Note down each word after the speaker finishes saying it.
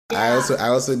I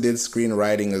also did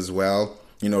screenwriting as well,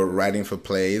 writing for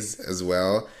plays as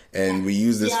well. And we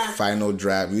use this Final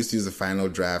Draft. We used to use the Final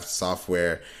Draft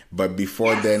software. But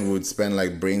before then, we would spend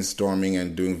like brainstorming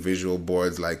and doing visual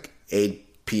boards like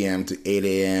 8 p.m. to 8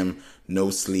 a.m., no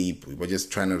sleep. We were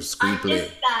just trying to screenplay.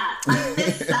 I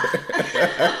miss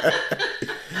that.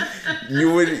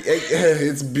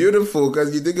 It's beautiful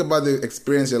because you think about the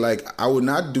experience. You're like, I would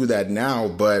not do that now,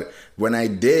 but when I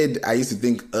did, I used to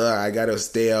think, I gotta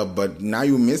stay up. But now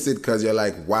you miss it because you're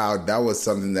like, wow, that was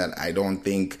something that I don't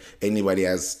think anybody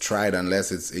has tried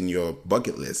unless it's in your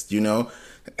bucket list, Yes.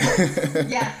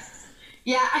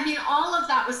 Yeah, I mean, all of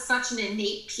that was such an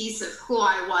innate piece of who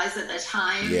I was at the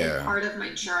time, and part of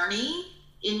my journey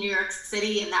in New York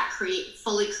City and that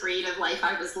fully creative life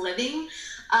I was living.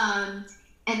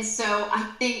 And so I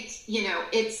think,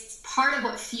 it's part of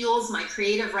what fuels my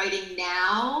creative writing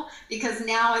now, because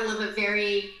now I live a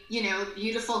very,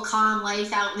 beautiful, calm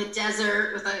life out in the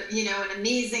desert with an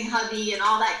amazing hubby and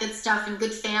all that good stuff and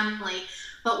good family.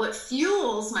 But what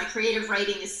fuels my creative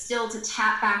writing is still to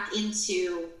tap back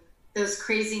into those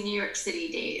crazy New York City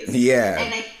days. Yeah.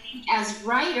 And I think as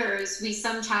writers, we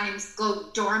sometimes go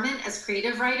dormant as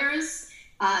creative writers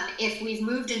if we've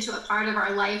moved into a part of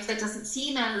our life that doesn't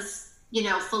seem as,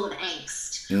 full of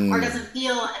angst or doesn't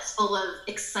feel as full of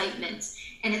excitement.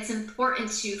 And it's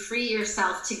important to free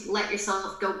yourself, to let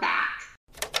yourself go back.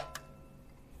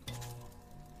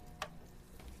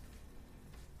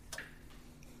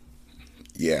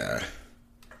 Yeah.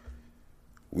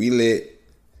 We lit.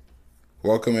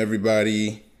 Welcome,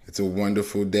 everybody. It's a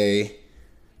wonderful day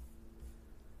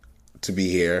to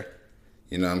be here.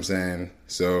 You know what I'm saying?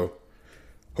 So,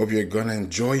 hope you're going to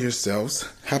enjoy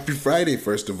yourselves. Happy Friday,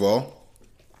 first of all.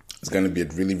 It's going to be a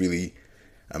really, really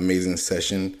amazing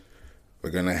session we're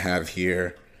going to have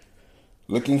here.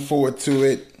 Looking forward to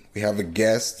it. We have a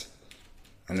guest,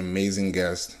 an amazing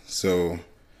guest. So,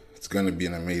 it's going to be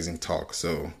an amazing talk.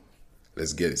 So,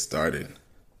 let's get it started.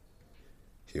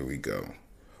 Here we go.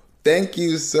 Thank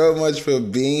you so much for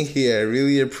being here. I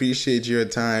really appreciate your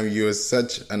time. You're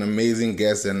such an amazing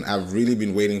guest, and I've really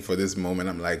been waiting for this moment.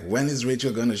 I'm like, when is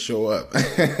Rachel going to show up?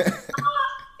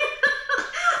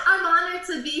 I'm honored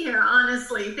to be here,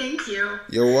 honestly. Thank you.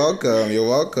 You're welcome. You're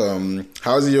welcome.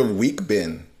 How's your week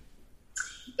been?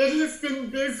 It has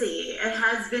been busy. It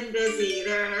has been busy.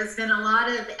 There has been a lot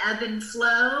of ebb and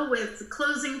flow with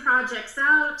closing projects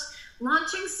out,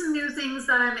 launching some new things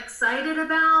that I'm excited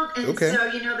about. And so,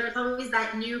 there's always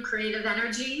that new creative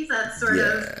energy that sort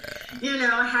of,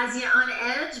 has you on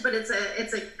edge, but it's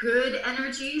a good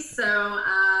energy. So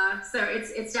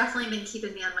it's definitely been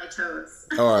keeping me on my toes.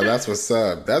 Oh, that's what's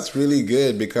up. That's really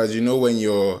good because, when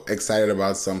you're excited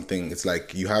about something, it's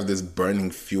like you have this burning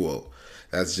fuel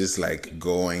that's just like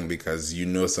going because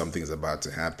something's about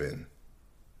to happen.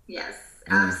 Yes.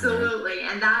 Absolutely.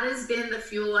 And that has been the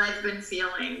fuel I've been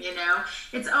feeling,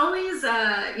 It's always,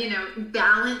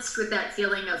 balanced with that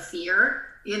feeling of fear,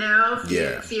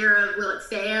 fear of will it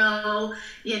fail,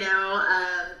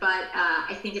 but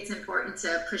I think it's important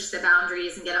to push the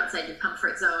boundaries and get outside your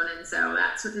comfort zone. And so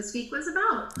that's what this week was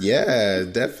about. Yeah,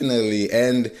 definitely.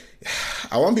 And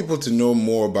I want people to know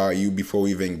more about you before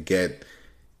we even get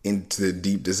into the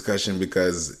deep discussion,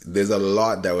 because there's a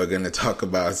lot that we're going to talk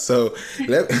about. So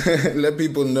let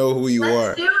people know who you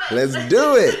are. Let's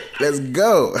do it. Let's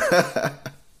go.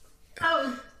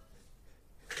 Oh.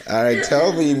 All right.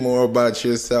 Tell me more about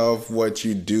yourself, what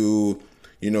you do,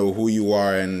 who you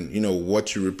are, and,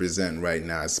 what you represent right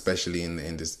now, especially in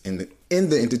the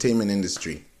entertainment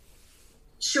industry.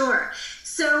 Sure.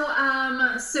 So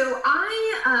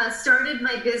I started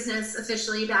my business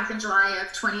officially back in July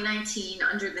of 2019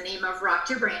 under the name of Rock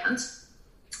Your Brand.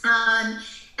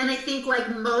 And I think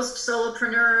like most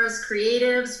solopreneurs,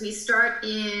 creatives, we start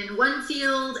in one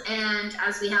field, and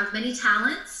as we have many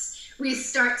talents, we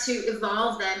start to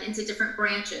evolve them into different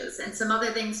branches, and some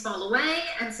other things fall away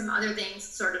and some other things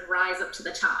sort of rise up to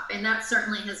the top. And that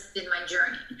certainly has been my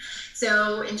journey.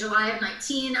 So in July of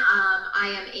 19,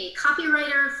 I am a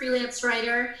copywriter, freelance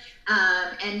writer,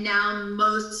 and now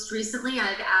most recently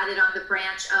I've added on the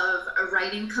branch of a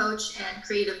writing coach and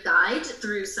creative guide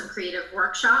through some creative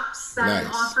workshops that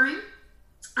I'm offering.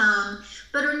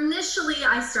 But initially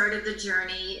I started the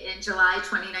journey in July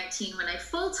 2019 when I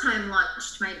full-time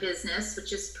launched my business,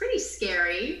 which is pretty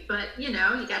scary, but you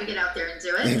got to get out there and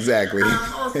do it. Exactly.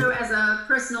 Also as a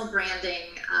personal branding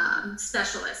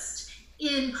specialist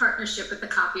in partnership with the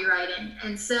copywriting.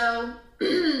 And so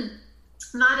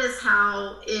that is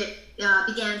how it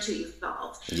began to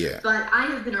evolve. Yeah. But I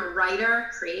have been a writer,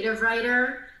 creative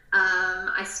writer,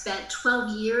 I spent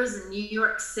 12 years in New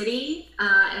York City.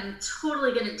 I'm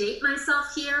totally going to date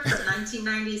myself here, from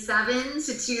 1997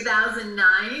 to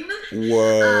 2009.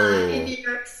 Whoa. In New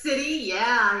York City.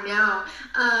 Yeah, I know.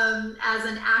 As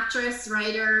an actress,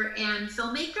 writer, and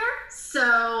filmmaker.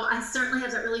 So I certainly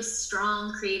have that really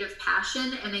strong creative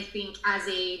passion. And I think as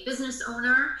a business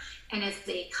owner and as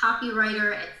a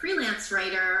copywriter and freelance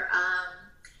writer,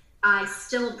 I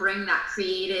still bring that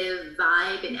creative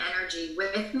vibe and energy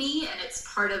with me, and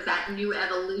it's part of that new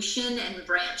evolution and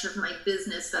branch of my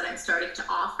business that I'm starting to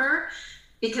offer.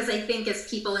 Because I think as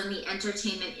people in the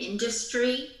entertainment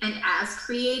industry and as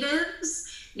creatives,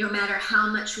 no matter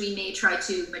how much we may try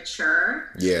to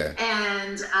mature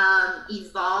and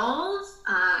evolve,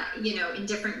 in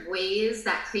different ways,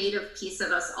 that creative piece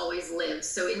of us always lives.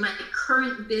 So in my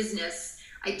current business,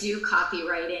 I do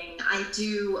copywriting, I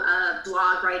do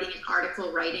blog writing and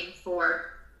article writing for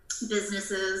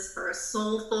businesses, for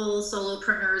soulful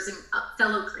solopreneurs and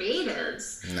fellow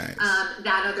creatives. Nice.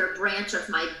 That other branch of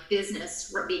my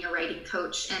business, being a writing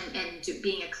coach and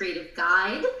being a creative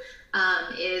guide,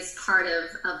 is part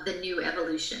of the new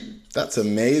evolution. That's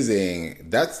amazing.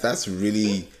 That's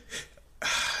really,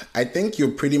 I think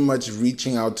you're pretty much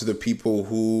reaching out to the people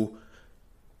who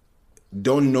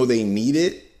don't know they need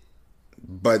it,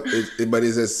 but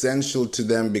it's essential to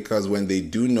them, because when they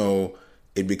do know,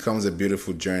 it becomes a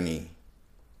beautiful journey.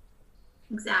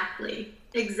 Exactly.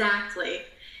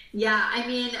 Yeah, I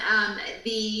mean,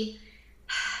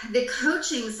 the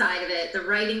coaching side of it, the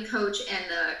writing coach and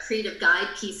the creative guide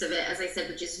piece of it, as I said,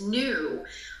 which is new,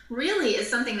 really is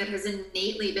something that has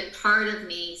innately been part of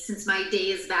me since my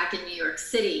days back in New York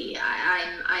City.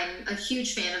 I'm a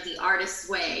huge fan of The Artist's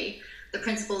Way, The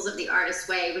Principles of the Artist's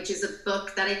Way, which is a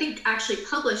book that I think actually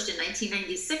published in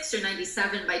 1996 or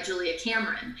 97 by Julia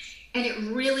Cameron. And it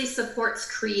really supports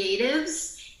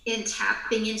creatives in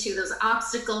tapping into those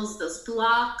obstacles, those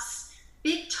blocks,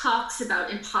 big talks about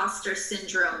imposter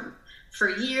syndrome for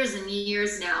years and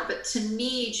years now. But to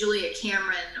me, Julia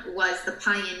Cameron was the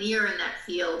pioneer in that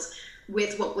field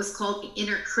with what was called the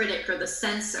inner critic or the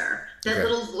censor, that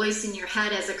little voice in your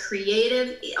head as a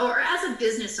creative or as a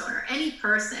business owner, any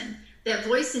person, that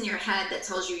voice in your head that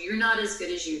tells you you're not as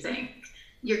good as you think.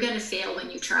 You're going to fail when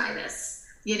you try this.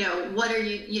 What are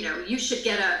you should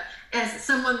get as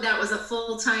someone that was a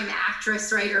full-time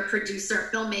actress, writer, producer,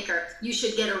 filmmaker, you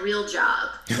should get a real job.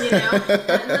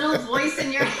 That little voice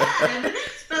in your head,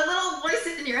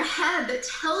 that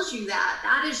tells you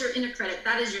that is your inner critic,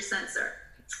 that is your censor.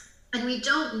 And we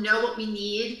don't know what we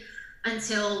need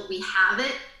until we have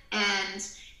it. And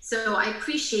so I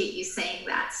appreciate you saying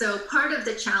that. So part of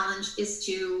the challenge is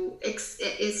to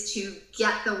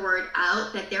get the word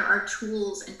out that there are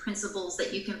tools and principles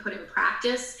that you can put in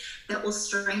practice that will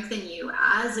strengthen you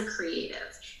as a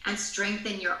creative and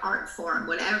strengthen your art form,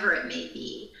 whatever it may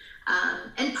be.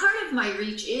 And part of my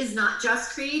reach is not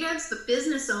just creatives, but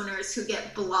business owners who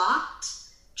get blocked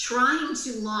trying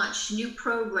to launch new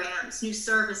programs, new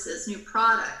services, new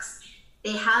products.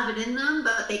 They have it in them,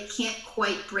 but they can't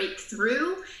quite break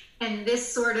through. And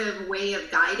this sort of way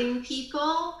of guiding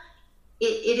people,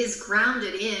 it is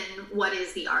grounded in what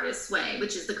is the Artist's Way,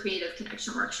 which is the Creative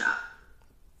Connection Workshop.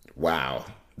 Wow,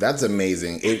 that's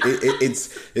amazing.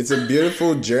 It's a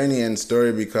beautiful journey and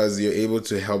story, because you're able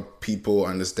to help people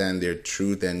understand their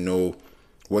truth and know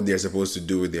what they're supposed to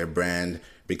do with their brand,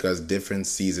 because different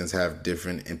seasons have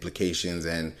different implications,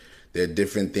 and there are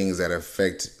different things that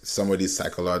affect somebody's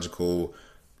psychological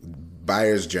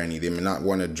buyer's journey. They may not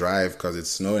want to drive because it's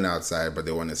snowing outside, but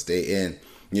they want to stay in.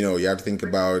 You have to think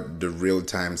about the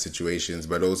real-time situations,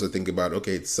 but also think about,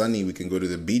 okay, it's sunny, we can go to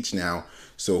the beach now,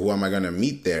 so who am I going to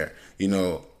meet there?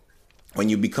 When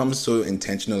you become so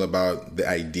intentional about the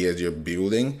ideas you're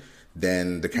building,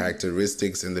 then the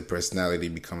characteristics and the personality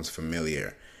becomes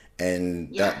familiar.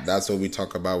 And that's what we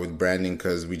talk about with branding,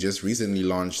 because we just recently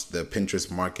launched the Pinterest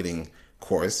marketing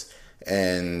course,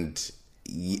 and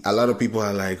a lot of people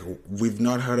are like, we've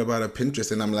not heard about a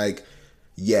Pinterest. And I'm like,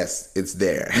 yes, it's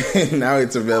there. Now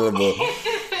it's available,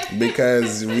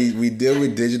 because we deal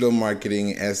with digital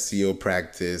marketing, SEO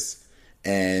practice,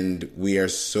 and we are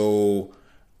so,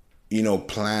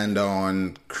 planned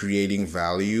on creating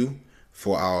value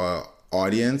for our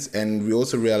audience. And we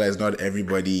also realize not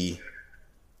everybody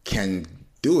can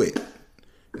do it.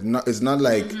 It's not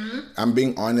like, I'm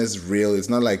being honest, real. It's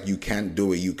not like you can't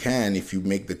do it. You can if you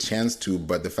make the chance to,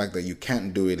 but the fact that you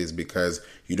can't do it is because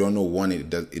you don't know, one, it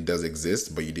does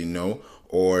exist, but you didn't know,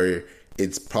 or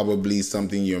it's probably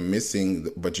something you're missing,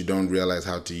 but you don't realize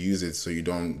how to use it, so you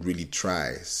don't really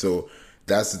try. So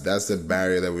that's the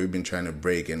barrier that we've been trying to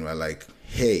break, and we're like,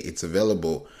 hey, it's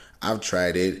available. I've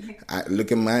tried it.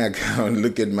 Look at my account,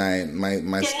 look at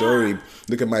my story,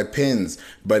 look at my pins.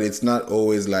 But it's not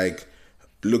always like,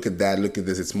 look at that, look at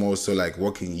this. It's more so like,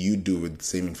 what can you do with the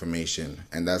same information?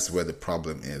 And that's where the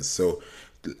problem is. So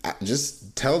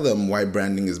just tell them why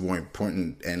branding is more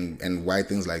important, and why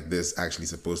things like this actually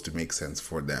supposed to make sense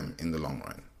for them in the long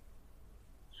run.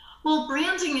 Well,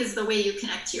 branding is the way you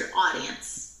connect to your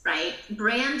audience, right?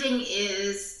 Branding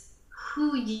is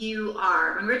who you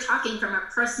are. When we're talking from a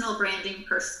personal branding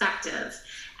perspective,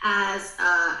 as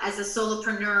a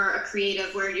solopreneur, a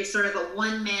creative, where you're sort of a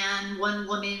one-man,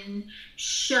 one-woman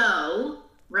show,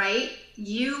 right?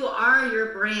 You are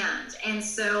your brand. And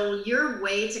so your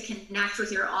way to connect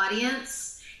with your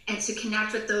audience and to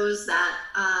connect with those that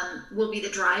will be the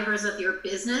drivers of your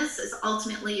business, is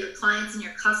ultimately your clients and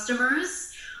your customers,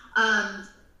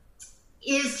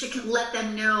 is to let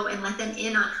them know and let them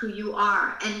in on who you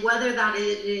are. And whether that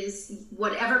is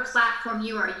whatever platform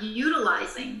you are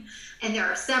utilizing, and there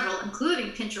are several,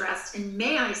 including Pinterest, and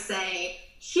may I say,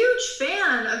 huge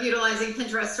fan of utilizing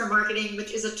Pinterest for marketing,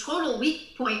 which is a total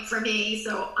weak point for me.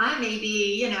 So I may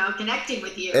be, connecting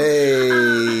with you.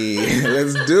 Hey,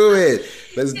 let's do it.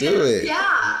 Let's do it.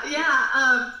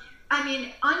 Yeah.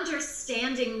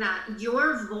 Understanding that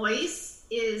your voice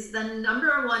is the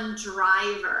number one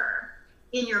driver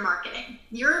in your marketing.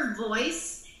 Your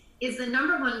voice is the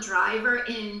number one driver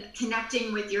in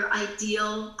connecting with your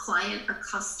ideal client or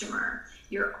customer,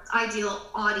 your ideal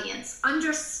audience.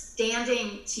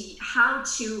 Understanding how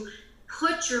to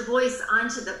put your voice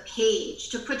onto the page,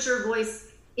 to put your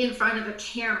voice in front of a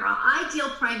camera. I deal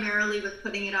primarily with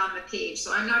putting it on the page.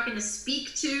 So I'm not going to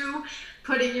speak to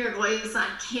putting your voice on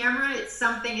camera. It's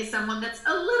something, as someone that's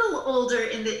a little older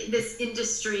in this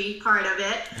industry part of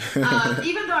it.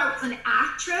 Even though I was an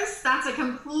actress, that's a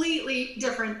completely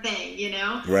different thing,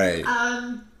 Right.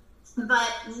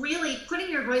 But really putting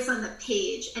your voice on the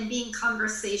page and being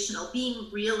conversational, being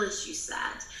real, as you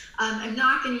said. I'm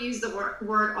not going to use the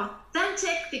word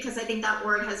authentic, because I think that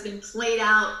word has been played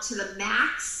out to the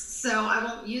max, so I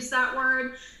won't use that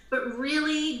word. But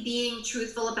really being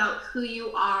truthful about who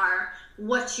you are,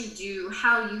 what you do,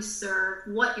 how you serve,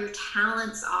 what your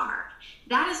talents are.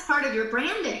 That is part of your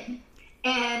branding.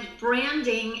 And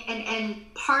branding,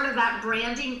 and part of that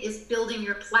branding is building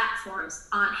your platforms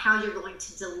on how you're going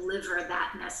to deliver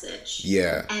that message.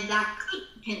 Yeah. And that could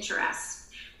be Pinterest.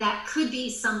 That could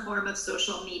be some form of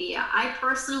social media. I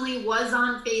personally was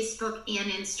on Facebook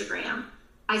and Instagram.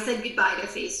 I said goodbye to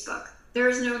Facebook. There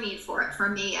is no need for it for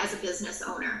me as a business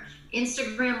owner.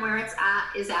 Instagram, where it's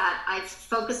at, is at. I've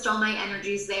focused all my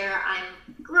energies there. I'm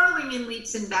growing in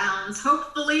leaps and bounds,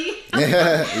 hopefully.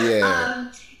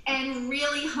 Yeah. And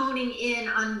really honing in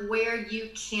on where you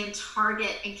can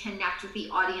target and connect with the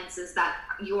audiences that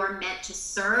you're meant to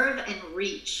serve and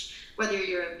reach. Whether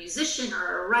you're a musician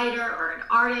or a writer or an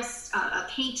artist, a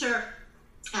painter,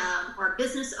 or a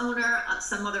business owner of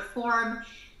some other form,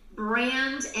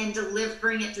 brand and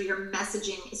delivering it through your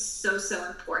messaging is so, so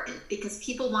important, because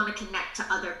people want to connect to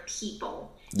other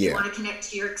people. Yeah. You want to connect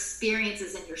to your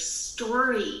experiences and your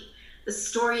story, the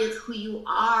story of who you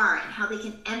are and how they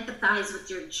can empathize with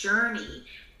your journey.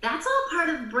 That's all part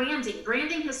of branding.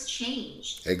 Branding has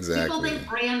changed. Exactly. People think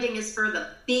branding is for the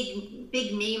big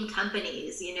name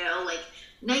companies, like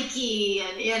Nike,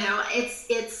 and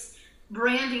it's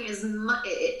branding is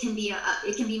it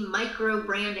can be micro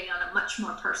branding on a much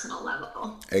more personal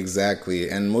level. Exactly.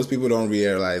 And most people don't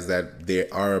realize that they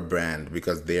are a brand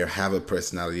because they have a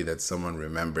personality that someone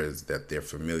remembers, that they're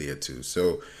familiar to.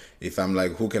 So if I'm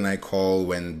like, who can I call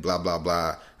when blah blah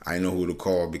blah, I know who to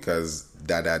call because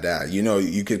da da da.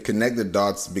 You could connect the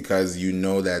dots because you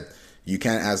know that you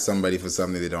can't ask somebody for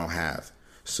something they don't have.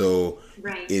 So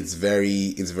right. It's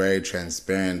very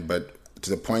transparent, but to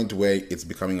the point where it's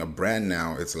becoming a brand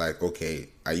now. It's like, okay,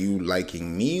 are you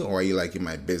liking me or are you liking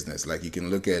my business? Like, you can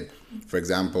look at, for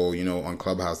example, on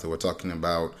Clubhouse that we're talking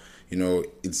about, I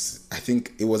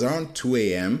think it was around 2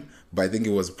 a.m., but I think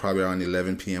it was probably around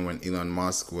 11 p.m. when Elon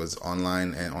Musk was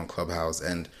online and on Clubhouse,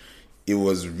 and it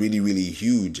was really, really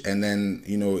huge. And then,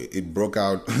 it broke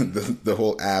out the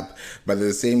whole app. But at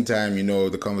the same time,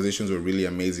 the conversations were really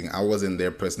amazing. I wasn't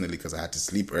there personally because I had to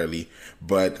sleep early.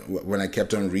 But when I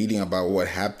kept on reading about what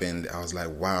happened, I was like,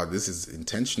 wow, this is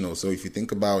intentional. So if you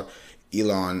think about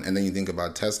Elon and then you think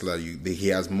about Tesla, he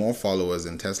has more followers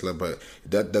than Tesla, but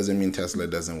that doesn't mean Tesla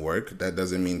doesn't work. That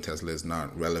doesn't mean Tesla is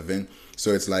not relevant.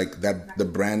 So it's like that, the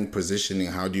brand positioning.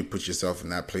 How do you put yourself in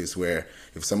that place where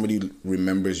if somebody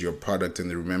remembers your product and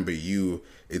they remember you,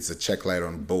 it's a check light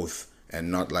on both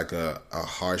and not like a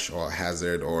harsh or a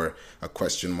hazard or a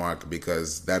question mark,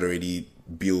 because that already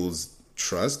builds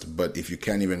trust, but if you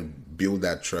can't even build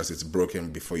that trust, it's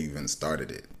broken before you even started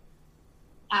it.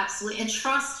 Absolutely. And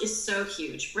trust is so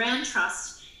huge. Brand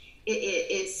trust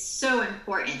is so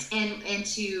important. And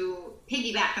to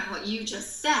piggyback on what you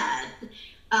just said,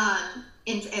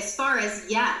 and as far as,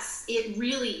 yes, it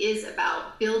really is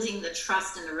about building the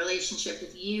trust and the relationship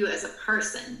with you as a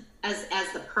person, as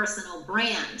the personal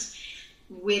brand.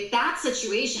 With that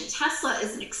situation, Tesla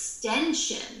is an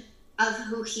extension of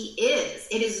who he is.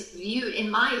 It is viewed,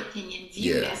 in my opinion,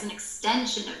 as an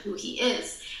extension of who he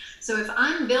is. So if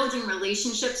I'm building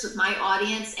relationships with my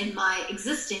audience and my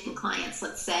existing clients,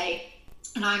 let's say,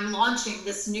 and I'm launching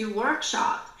this new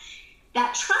workshop,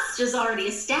 that trust is already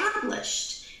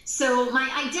established. So my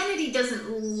identity doesn't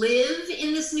live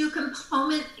in this new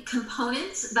component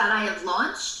that I have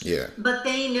launched, but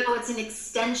they know it's an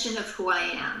extension of who I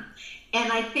am.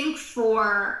 And I think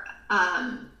for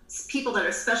people that are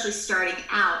especially starting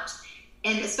out,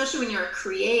 and especially when you're a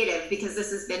creative, because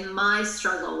this has been my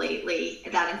struggle lately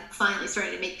that I'm finally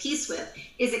starting to make peace with,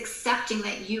 is accepting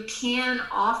that you can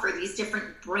offer these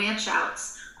different branch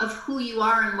outs of who you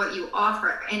are and what you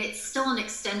offer, and it's still an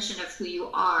extension of who you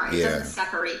are. It doesn't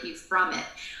separate you from it.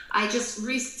 I just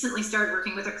recently started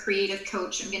working with a creative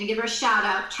coach. I'm going to give her a shout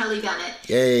out, Kelly Bennett.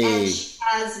 Yay. And she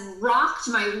has rocked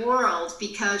my world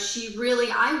because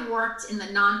I worked in the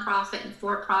nonprofit and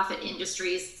for-profit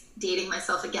industries, dating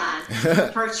myself again,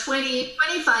 for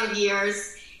 25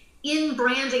 years in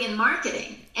branding and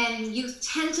marketing. And you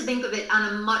tend to think of it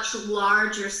on a much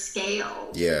larger scale.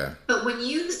 Yeah. But when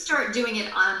you start doing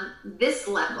it on this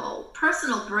level,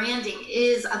 personal branding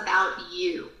is about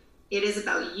you. It is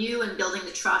about you and building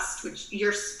the trust, which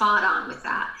you're spot on with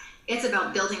that. It's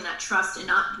about building that trust and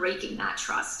not breaking that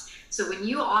trust. So when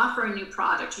you offer a new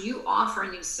product, or you offer a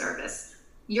new service,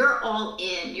 you're all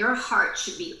in. Your heart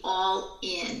should be all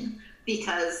in,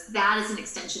 because that is an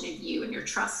extension of you and your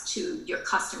trust to your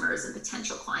customers and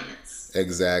potential clients.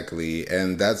 Exactly.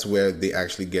 And that's where they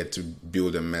actually get to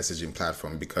build a messaging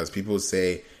platform, because people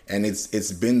say, and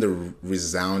it's been the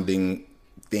resounding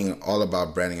thing all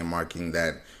about branding and marketing,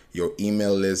 that your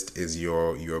email list is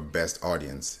your best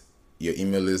audience. Your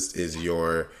email list is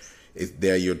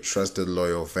they're your trusted,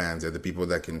 loyal fans. They're the people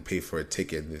that can pay for a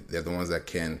ticket. They're the ones that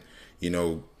can,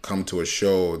 come to a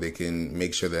show. They can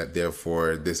make sure that they're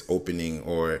for this opening,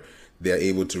 or they're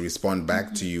able to respond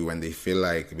back to you when they feel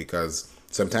like, because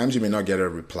sometimes you may not get a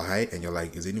reply and you're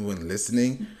like, is anyone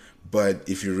listening? But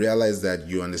if you realize that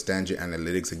you understand your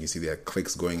analytics and you see their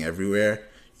clicks going everywhere,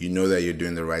 you know that you're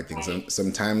doing the right thing. So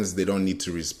sometimes they don't need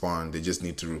to respond. They just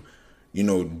need to,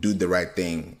 do the right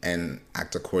thing and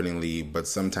act accordingly. But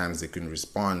sometimes they can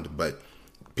respond. But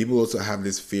people also have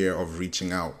this fear of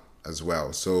reaching out as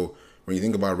well. So when you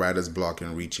think about writer's block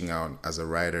and reaching out as a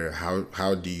writer,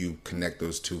 how do you connect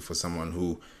those two for someone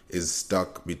who is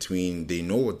stuck between, they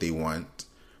know what they want,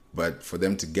 but for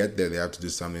them to get there, they have to do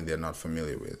something they're not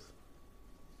familiar with?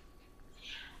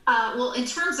 Well, in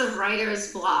terms of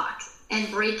writer's block, and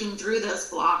breaking through those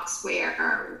blocks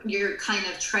where you're kind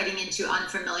of treading into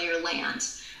unfamiliar land,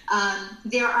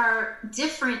 there are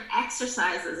different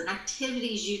exercises and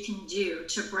activities you can do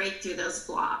to break through those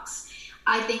blocks.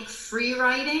 I think free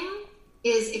writing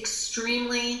is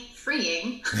extremely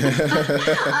freeing.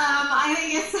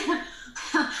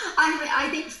 I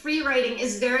think free writing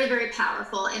is very, very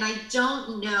powerful, and I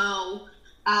don't know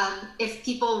if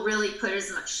people really put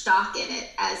as much stock in it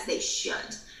as they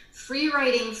should. Free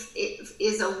writing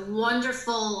is a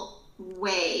wonderful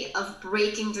way of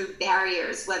breaking through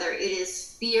barriers, whether it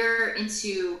is fear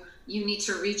into you need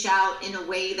to reach out in a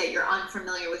way that you're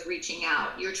unfamiliar with reaching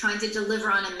out. You're trying to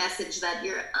deliver on a message that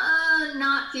you're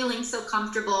not feeling so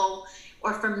comfortable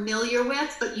or familiar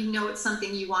with, but it's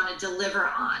something you want to deliver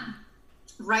on.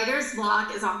 Writer's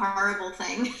block is a horrible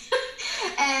thing.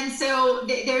 And so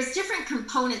there's different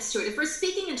components to it. If we're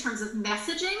speaking in terms of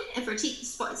messaging, if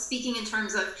we're speaking in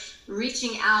terms of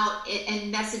reaching out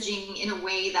and messaging in a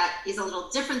way that is a little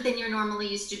different than you're normally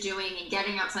used to doing and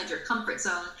getting outside your comfort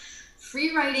zone,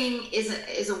 free writing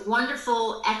is a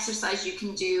wonderful exercise you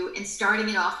can do, and starting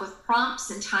it off with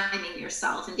prompts and timing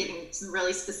yourself and giving some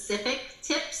really specific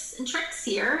tips and tricks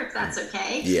here, if that's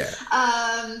okay. Yeah.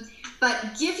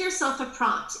 But give yourself a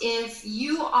prompt.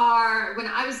 When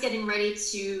I was getting ready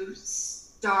to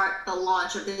start the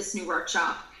launch of this new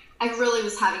workshop, I really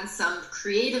was having some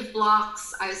creative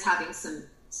blocks. I was having some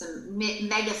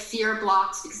mega fear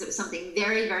blocks, because it was something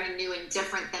very, very new and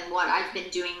different than what I've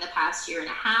been doing the past year and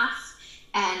a half,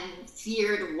 and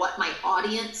feared what my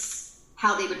audience,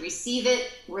 how they would receive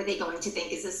it. Were they going to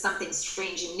think, is this something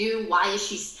strange and new? Why is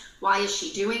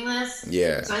she doing this?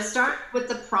 Yeah. So I start with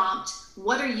the prompt,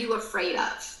 what are you afraid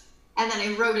of? And then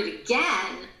I wrote it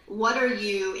again. What are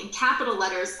you, in capital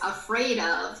letters, afraid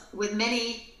of, with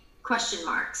many question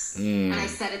marks? And I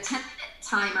set a 10-minute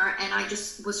timer, and I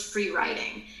just was free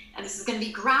writing. And this is going to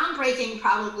be groundbreaking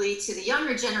probably to the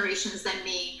younger generations than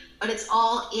me, but it's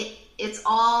all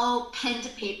pen to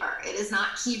paper. It is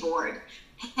not keyboard.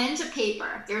 Pen to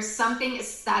paper. There's something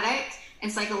aesthetic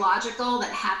and psychological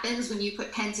that happens when you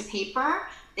put pen to paper.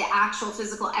 The actual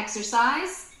physical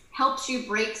exercise helps you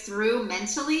break through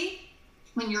mentally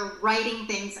when you're writing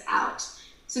things out.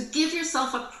 So give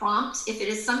yourself a prompt if it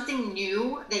is something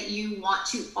new that you want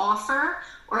to offer,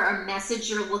 or a message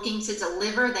you're looking to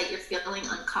deliver that you're feeling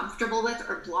uncomfortable with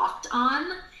or blocked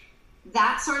on.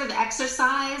 That sort of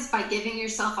exercise, by giving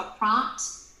yourself a prompt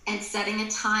and setting a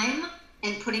time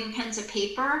and putting pen to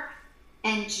paper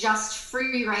and just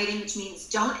free writing, which means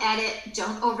don't edit,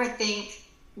 don't overthink,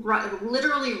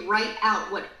 literally write out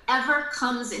whatever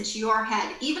comes into your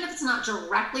head, even if it's not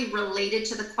directly related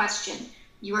to the question.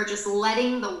 You are just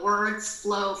letting the words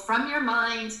flow from your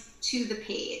mind to the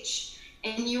page.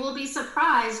 And you will be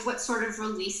surprised what sort of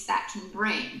release that can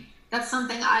bring. That's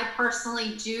something I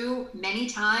personally do many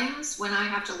times when I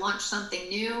have to launch something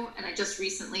new. And I just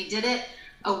recently did it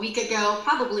a week ago,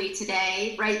 probably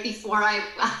today, right before I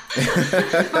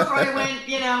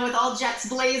went, with all jets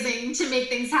blazing to make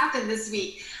things happen this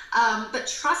week. But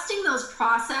trusting those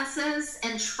processes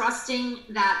and trusting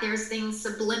that there's things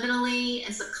subliminally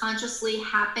and subconsciously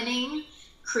happening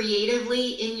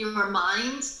creatively in your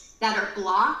mind that are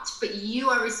blocked, but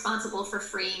you are responsible for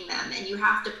freeing them, and you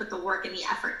have to put the work and the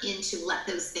effort in to let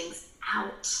those things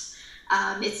out.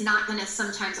 It's not going to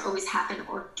sometimes always happen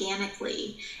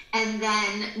organically. And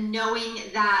then knowing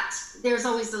that there's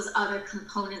always those other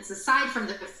components aside from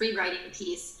the free writing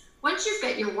piece. Once you've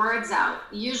got your words out,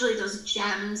 usually those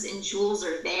gems and jewels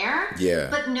are there. Yeah.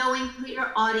 But knowing who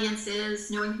your audience is,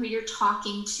 knowing who you're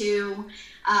talking to,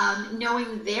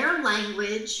 knowing their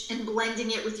language and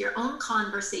blending it with your own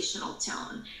conversational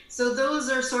tone. So those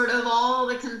are sort of all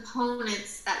the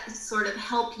components that sort of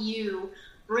help you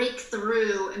break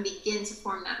through and begin to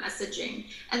form that messaging.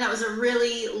 And that was a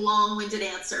really long-winded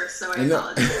answer, so I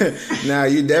apologize. Now,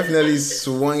 you definitely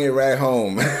swung it right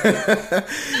home.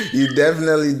 You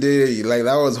definitely did. Like,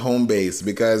 that was home base,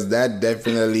 because that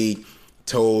definitely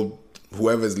told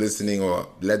whoever's listening, or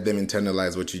let them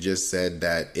internalize what you just said,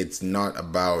 that it's not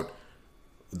about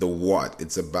the what,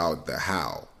 it's about the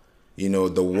how.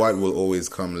 The what will always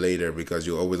come later, because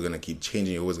you're always going to keep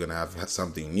changing. You're always going to have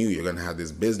something new. You're going to have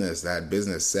this business, that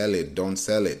business, sell it, don't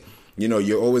sell it.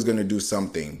 You're always going to do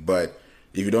something. But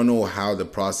if you don't know how the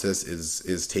process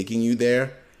is taking you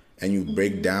there, and you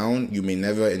break down, you may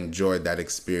never enjoy that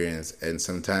experience. And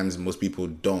sometimes most people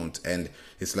don't. And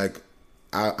it's like,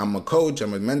 I'm a coach,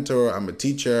 I'm a mentor, I'm a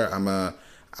teacher, I'm a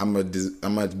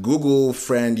Google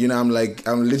friend. I'm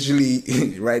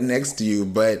literally right next to you,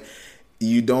 but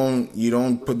you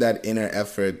don't put that inner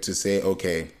effort to say,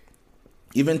 okay,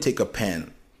 even take a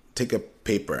pen, take a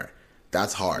paper.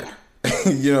 That's hard.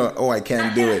 Yeah. I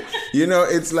can't do it.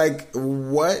 It's like,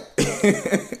 what?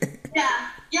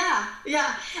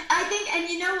 Yeah. I think, and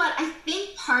you know what? I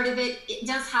think part of it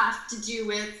does have to do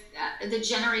with the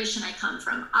generation I come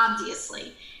from,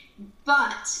 obviously.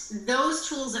 But those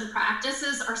tools and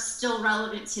practices are still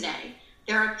relevant today.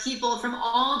 There are people from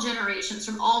all generations,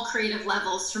 from all creative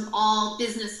levels, from all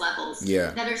business levels,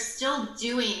 that are still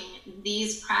doing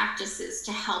these practices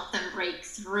to help them break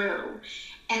through.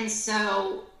 And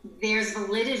so there's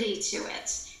validity to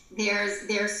it.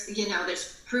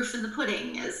 There's proof in the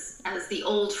pudding, as the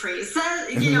old phrase says,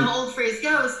 old phrase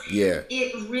goes. Yeah.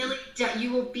 It really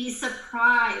you will be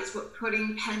surprised what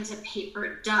putting pen to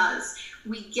paper does.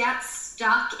 We get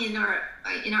stuck in our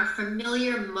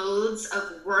familiar modes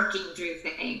of working through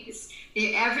things.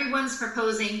 Everyone's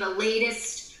proposing the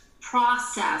latest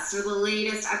process, or the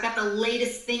latest, I've got the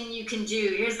latest thing you can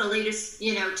do. Here's the latest,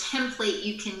 template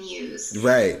you can use.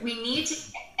 Right. We need to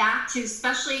get back to,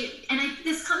 especially, and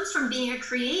this comes from being a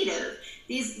creative.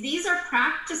 These are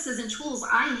practices and tools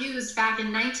I used back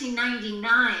in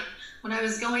 1999 when I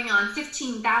was going on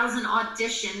 15,000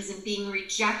 auditions and being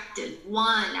rejected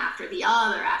one after the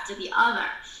other,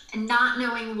 and not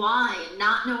knowing why, and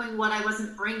not knowing what I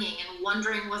wasn't bringing, and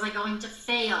wondering, was I going to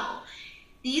fail?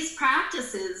 These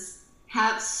practices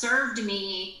have served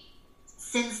me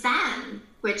since then,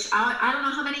 which I don't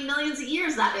know how many millions of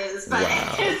years that is, but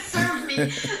wow. It served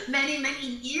me many, many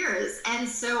years. And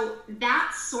so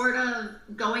that's sort of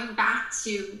going back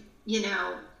to,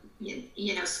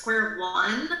 square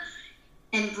one,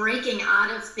 and breaking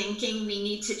out of thinking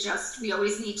we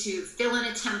always need to fill in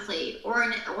a template or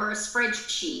a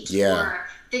spreadsheet, or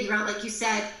figure out, like you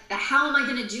said, how am I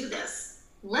going to do this?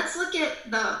 let's look at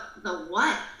the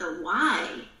why,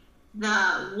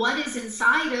 what is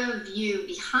inside of you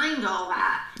behind all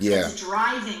that that's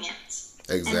driving it.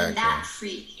 Exactly. And then that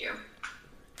frees you.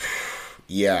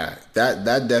 Yeah,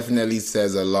 that definitely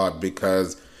says a lot,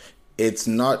 because it's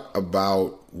not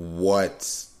about what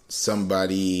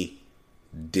somebody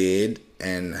did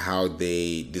and how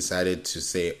they decided to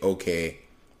say, okay,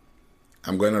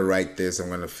 I'm going to write this, I'm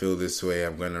going to feel this way,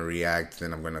 I'm going to react,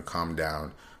 then I'm going to calm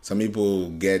down. Some people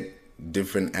get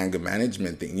different anger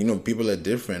management things. You know, people are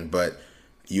different, but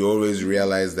you always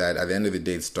realize that at the end of the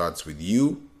day, it starts with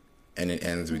you and it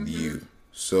ends with you.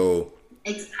 So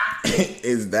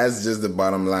exactly, that's just the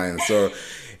bottom line. So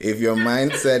if your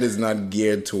mindset is not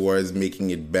geared towards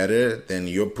making it better, then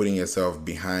you're putting yourself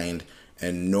behind,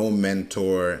 and no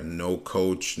mentor, no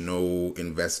coach, no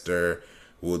investor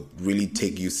will really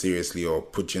take you seriously or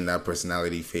put you in that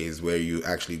personality phase where you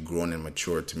actually grown and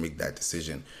matured to make that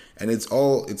decision. And it's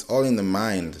all in the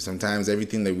mind. Sometimes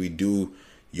everything that we do,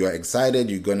 you're excited,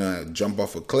 you're gonna jump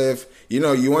off a cliff, you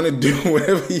want to do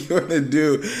whatever you want to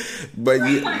do, but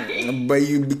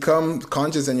you become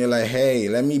conscious and you're like, hey,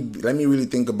 let me really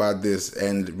think about this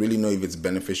and really know if it's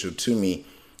beneficial to me.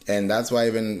 And that's why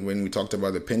even when we talked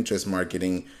about the Pinterest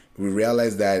marketing, we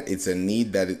realized that it's a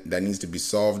need that needs to be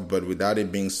solved, but without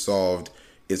it being solved,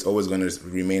 it's always going to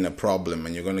remain a problem,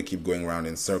 and you're going to keep going around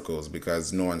in circles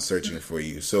because no one's searching for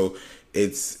you. So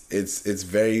it's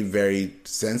very, very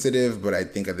sensitive, but I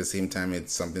think at the same time,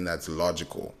 it's something that's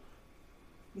logical.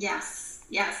 Yes.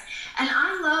 And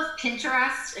I love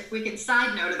Pinterest. If we can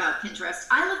side note about Pinterest,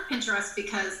 I love Pinterest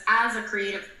because as a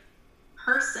creative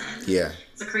person,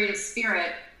 as a creative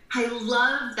spirit, I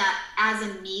love that as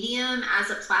a medium, as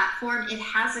a platform, it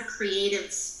has a creative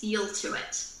feel to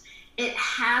it. It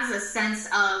has a sense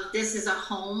of this is a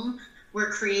home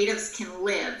where creatives can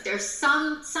live. There's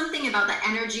something about the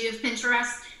energy of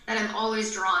Pinterest that I'm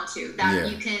always drawn to, that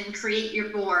you can create your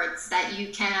boards, that you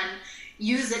can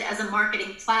use it as a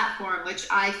marketing platform, which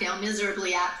I fail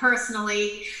miserably at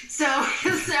personally. So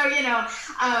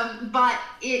but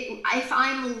if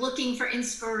I'm looking for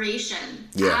inspiration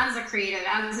as a creative,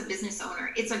 as a business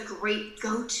owner, it's a great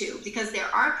go-to because there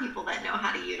are people that know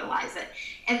how to utilize it.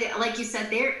 And like you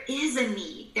said, there is a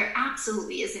need. There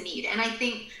absolutely is a need. And I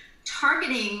think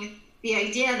targeting the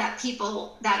idea that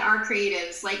people that are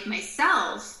creatives like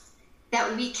myself,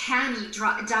 that we can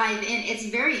dive in, it's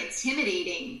very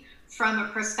intimidating from a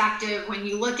perspective when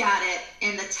you look at it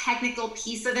and the technical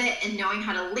piece of it and knowing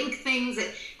how to link things. And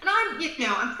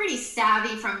I'm pretty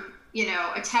savvy from,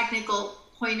 a technical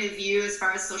point of view as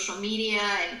far as social media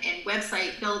and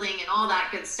website building and all that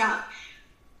good stuff.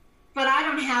 But I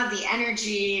don't have the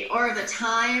energy or the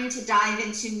time to dive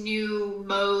into new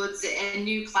modes and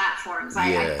new platforms.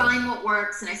 I find what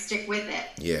works and I stick with it.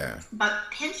 Yeah. But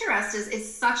Pinterest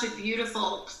is such a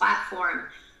beautiful platform,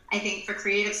 I think, for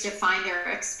creatives to find their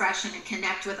expression and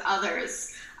connect with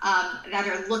others that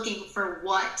are looking for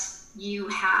what you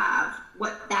have,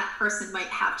 what that person might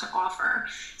have to offer.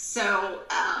 So,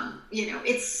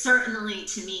 it's certainly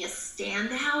to me a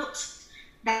standout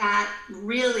that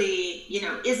really,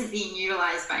 isn't being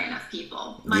utilized by enough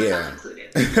people, myself included.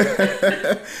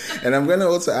 And I'm going to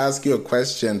also ask you a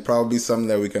question, probably something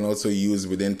that we can also use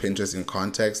within Pinterest in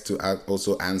context to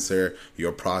also answer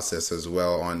your process as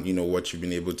well on, what you've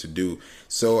been able to do.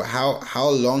 So how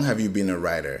long have you been a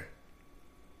writer?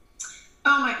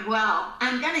 Well,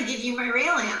 I'm going to give you my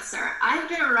real answer. I've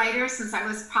been a writer since I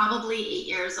was probably 8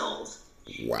 years old.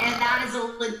 Wow. And that is a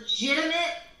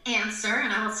legitimate answer,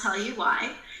 and I will tell you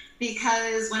why.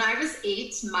 Because when I was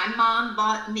 8, my mom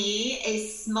bought me a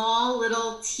small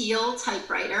little teal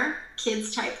typewriter,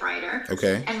 kids typewriter.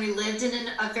 Okay. And we lived in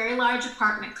a very large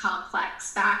apartment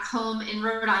complex back home in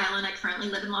Rhode Island. I currently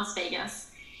live in Las Vegas.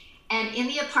 And in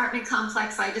the apartment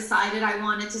complex, I decided I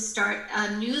wanted to start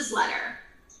a newsletter.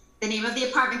 The name of the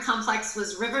apartment complex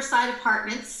was Riverside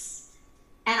Apartments,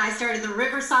 and I started the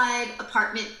Riverside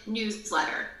Apartment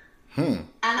Newsletter. And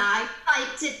I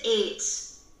typed at 8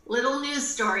 little news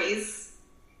stories,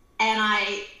 and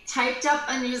I typed up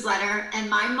a newsletter, and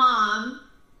my mom,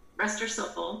 rest her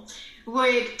soul,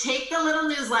 would take the little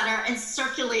newsletter and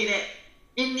circulate it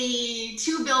in the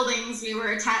 2 buildings we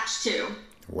were attached to.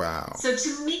 Wow. So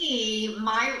to me,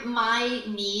 my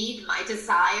need, my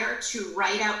desire to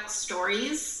write out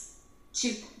stories,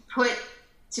 to put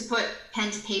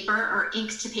pen to paper or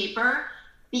ink to paper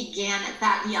began at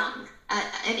that young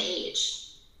an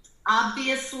age.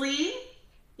 Obviously,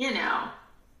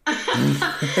 but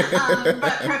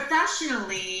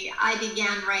professionally, I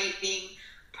began writing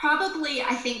probably,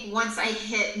 I think once I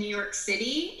hit New York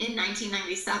City in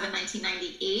 1997,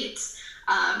 1998,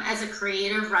 as a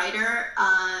creative writer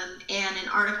and an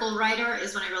article writer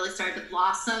is when I really started to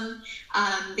blossom.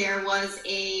 There was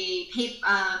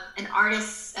an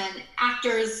artist and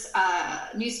actors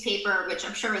newspaper, which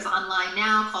I'm sure is online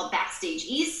now, called Backstage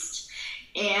East.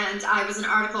 And I was an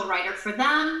article writer for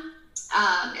them.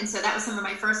 And so that was some of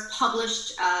my first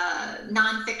published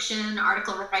nonfiction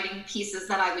article writing pieces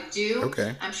that I would do.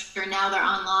 Okay. I'm sure now they're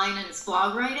online and it's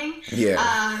blog writing.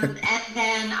 Yeah. And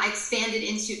then I expanded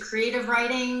into creative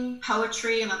writing,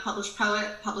 poetry. I'm a published poet,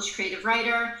 published creative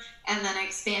writer. And then I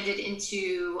expanded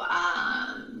into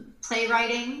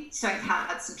playwriting. So I've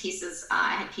had some pieces.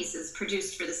 I had pieces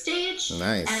produced for the stage.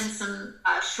 Nice. And some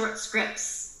short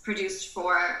scripts produced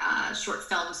for short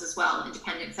films as well,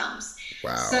 independent films.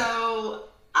 Wow. So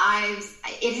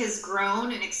it has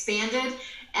grown and expanded.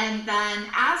 And then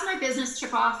as my business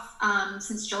took off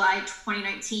since July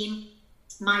 2019,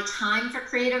 my time for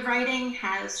creative writing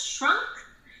has shrunk.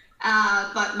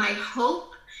 But my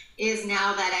hope is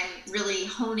now that I'm really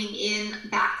honing in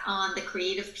back on the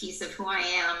creative piece of who I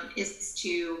am, is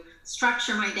to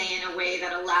structure my day in a way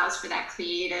that allows for that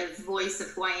creative voice of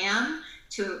who I am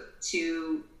to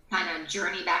kind of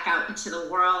journey back out into the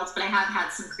world. But I have had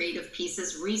some creative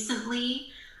pieces recently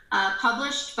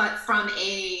published, but from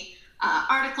a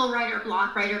article writer,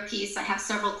 blog writer piece, I have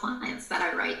several clients that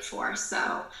I write for.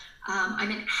 So I'm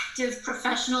an active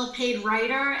professional paid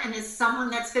writer, and as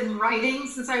someone that's been writing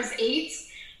since I was 8,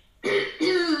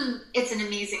 it's an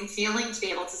amazing feeling to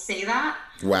be able to say that.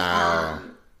 Wow.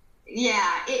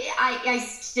 I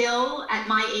still, at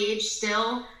my age,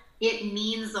 it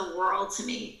means the world to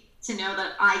me to know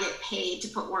that I get paid to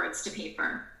put words to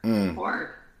paper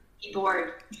or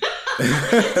keyboard to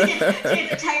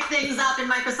type things up in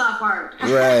Microsoft Word.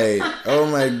 Right. Oh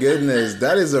my goodness.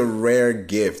 That is a rare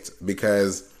gift,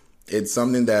 because it's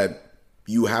something that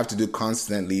you have to do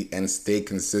constantly and stay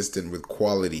consistent with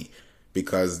quality,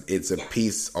 because it's a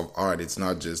piece of art. It's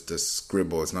not just a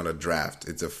scribble. It's not a draft.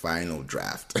 It's a final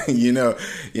draft. I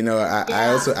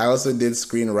also did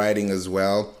screenwriting as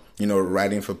well.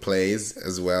 Writing for plays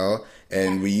as well.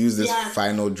 And we use this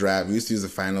final draft. We used to use the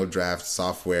final draft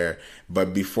software.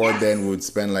 But before then, we would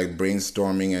spend like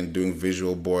brainstorming and doing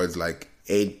visual boards like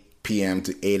 8 p.m.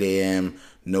 to 8 a.m.,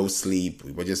 no sleep.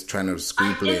 We were just trying to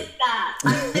screenplay.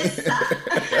 I miss that.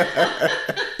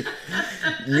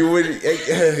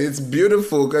 It's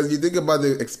beautiful, because you think about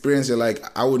the experience, you're like,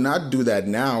 I would not do that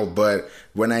now, but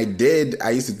when I did, I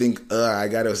used to think, I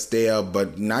gotta stay up,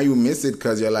 but now you miss it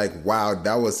because you're like, wow,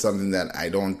 that was something that I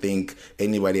don't think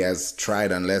anybody has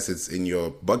tried unless it's in your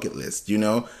bucket list,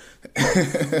 Yes.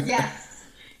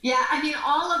 Yeah, I mean,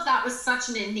 all of that was such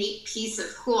an innate piece of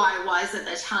who I was at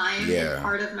the time, and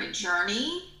part of my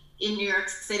journey in New York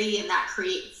City and that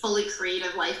fully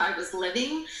creative life I was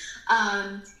living.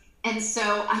 And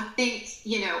so I think,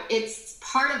 it's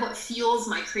part of what fuels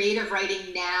my creative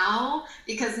writing now,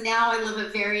 because now I live a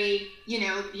very,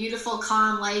 beautiful,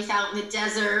 calm life out in the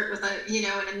desert with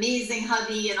an amazing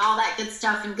hubby and all that good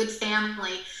stuff and good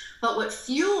family. But what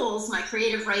fuels my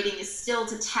creative writing is still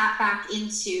to tap back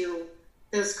into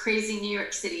those crazy New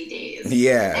York City days.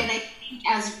 Yeah. And I think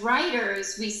as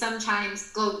writers, we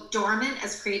sometimes go dormant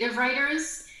as creative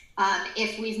writers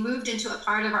if we've moved into a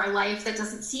part of our life that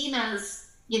doesn't seem as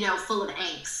full of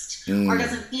angst or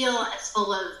doesn't feel as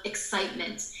full of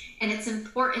excitement. And it's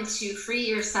important to free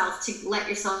yourself, to let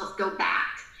yourself go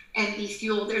back and be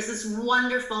fueled. There's this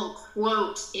wonderful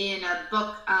quote in a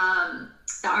book,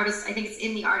 The Artist, I think it's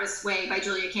In the Artist's Way by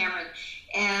Julia Cameron.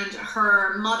 And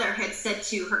her mother had said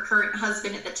to her current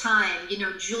husband at the time,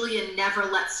 Julia never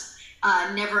lets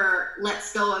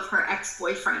go of her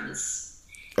ex-boyfriends.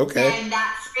 Okay. And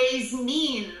that phrase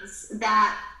means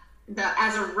that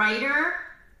as a writer,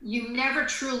 you never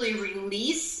truly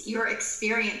release your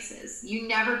experiences. You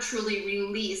never truly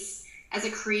release as a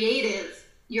creative.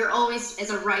 You're always, as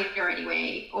a writer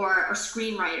anyway, or a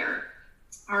screenwriter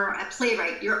or a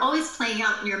playwright, you're always playing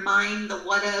out in your mind the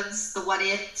what ifs, the what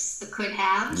ifs, the could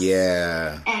haves.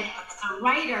 Yeah. And as a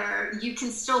writer, you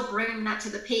can still bring that to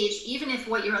the page, even if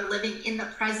what you're living in the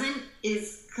present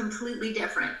is completely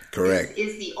different. Correct.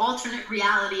 Is the alternate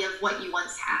reality of what you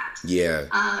once had. Yeah.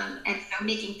 And so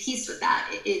making peace with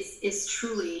that is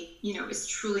truly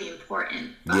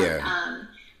important. But,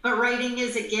 but writing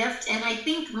is a gift. And I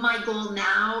think my goal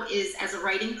now is, as a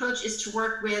writing coach, is to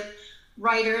work with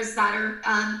writers that are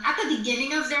at the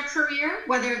beginning of their career,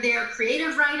 whether they're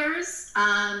creative writers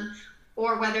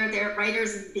or whether they're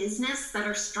writers in business that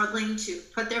are struggling to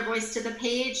put their voice to the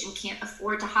page and can't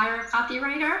afford to hire a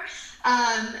copywriter.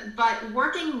 But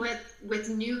working with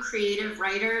new creative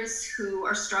writers who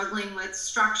are struggling with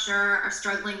structure, are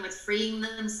struggling with freeing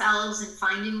themselves and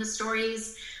finding the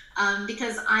stories,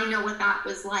 because I know what that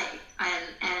was like.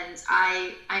 And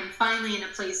I'm finally in a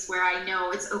place where I know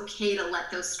it's okay to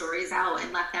let those stories out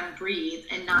and let them breathe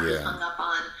and not be hung up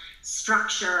on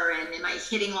structure and am I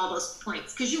hitting all those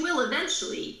points, because you will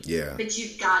eventually, but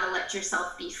you've got to let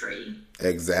yourself be free.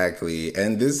 Exactly.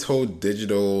 And this whole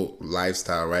digital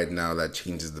lifestyle right now that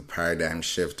changes the paradigm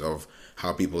shift of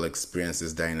how people experience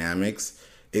this dynamics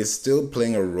is still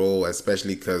playing a role,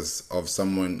 especially because of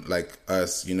someone like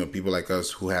us, people like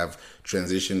us who have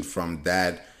transitioned from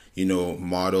that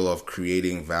model of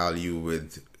creating value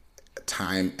with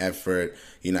time, effort.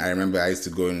 I remember I used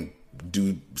to go and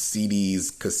do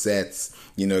CDs, cassettes,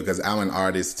 because I'm an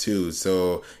artist too.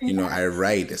 So, I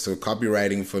write. So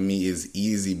copywriting for me is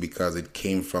easy because it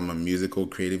came from a musical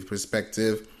creative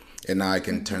perspective. And now I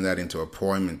can turn that into a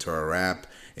poem, into a rap,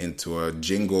 into a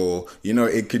jingle.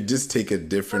 It could just take a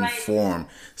different form.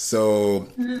 So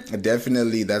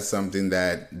definitely that's something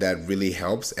that really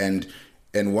helps. And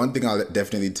one thing I'll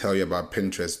definitely tell you about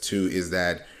Pinterest too is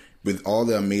that with all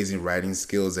the amazing writing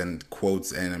skills and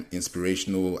quotes and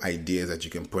inspirational ideas that you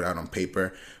can put out on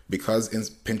paper, because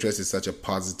Pinterest is such a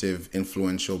positive,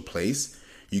 influential place,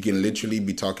 you can literally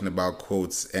be talking about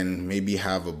quotes and maybe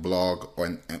have a blog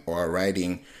or a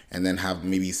writing and then have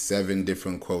maybe 7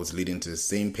 different quotes leading to the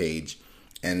same page.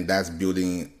 And that's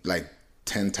building like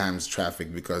 10 times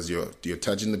traffic because you're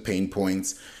touching the pain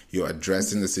points, you're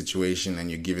addressing the situation,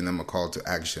 and you're giving them a call to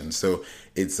action. So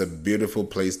it's a beautiful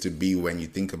place to be when you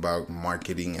think about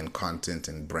marketing and content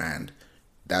and brand.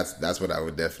 That's what I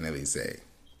would definitely say.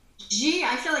 Gee,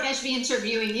 I feel like I should be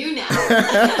interviewing you now.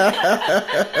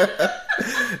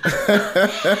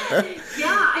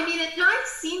 Yeah, I mean, and I've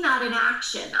seen that in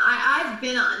action. I've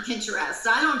been on Pinterest.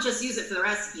 I don't just use it for the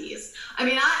recipes. I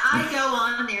mean, I go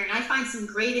on there and I find some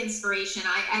great inspiration.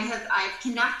 I've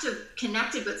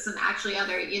connected with some actually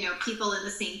other, people in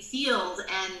the same field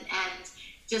and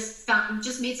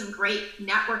just made some great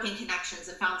networking connections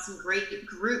and found some great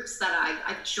groups that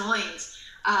I've joined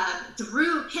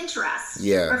through Pinterest,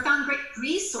 or found great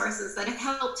resources that have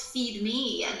helped feed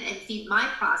me and feed my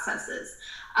processes.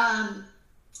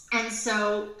 And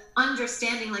so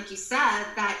understanding, like you said,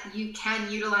 that you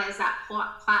can utilize that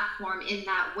platform in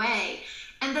that way.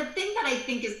 And the thing that I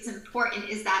think is important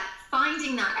is that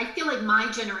finding that, I feel like my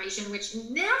generation, which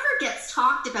never gets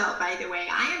talked about, by the way,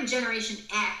 I am Generation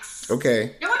X.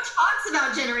 Okay. No one talks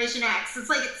about Generation X. It's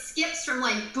like it skips from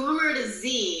like boomer to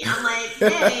Z. I'm like,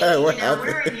 hey,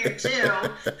 we're in here too.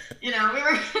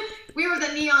 We were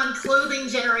the neon clothing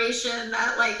generation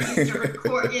that like used to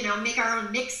record, make our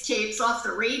own mixtapes off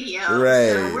the radio.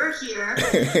 Right. So we're here.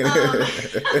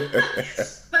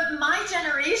 But my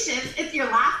generation, if you're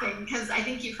laughing, because I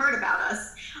think you've heard about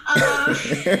us,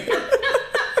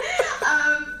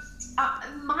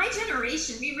 my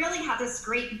generation, we really had this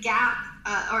great gap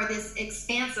or this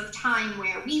expanse of time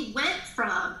where we went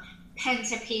from pen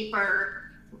to paper,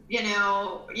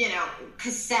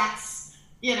 cassettes,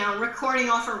 recording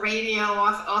off a radio,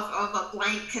 off of a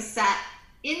blank cassette,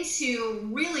 into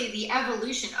really the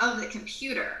evolution of the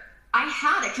computer. I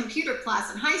had a computer class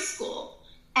in high school,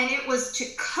 and it was to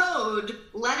code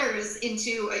letters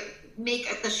into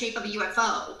make the shape of a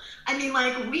UFO. I mean,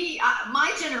 like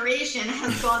my generation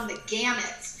has gone the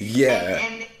gamut. Yeah.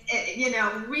 And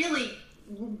really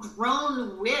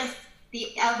grown with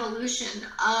the evolution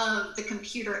of the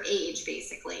computer age,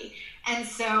 basically. And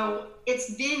so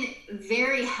it's been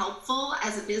very helpful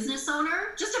as a business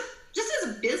owner, just as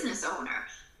a business owner,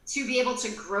 to be able to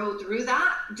grow through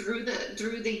that, through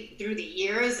the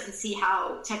years, and see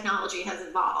how technology has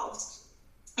evolved.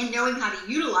 And knowing how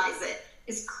to utilize it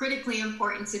is critically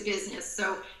important to business.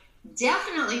 So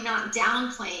definitely not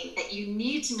downplaying that you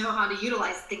need to know how to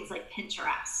utilize things like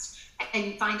Pinterest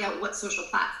and find out what social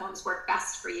platforms work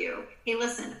best for you. Hey,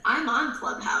 listen, I'm on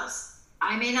Clubhouse.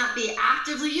 I may not be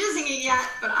actively using it yet,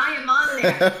 but I am on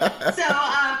there. So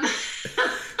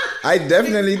I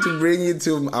definitely need to bring you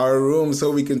to our room so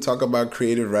we can talk about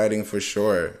creative writing for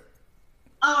sure.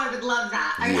 Oh, I would love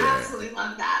that. I would absolutely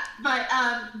love that. But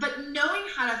knowing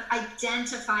how to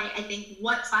identify, I think,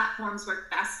 what platforms work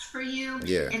best for you,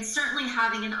 and certainly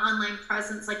having an online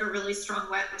presence, like a really strong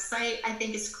website, I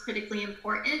think is critically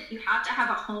important. You have to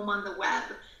have a home on the web.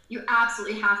 You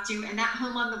absolutely have to. And that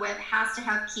home on the web has to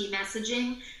have key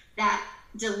messaging that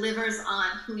delivers on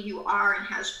who you are and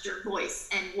has your voice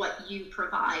and what you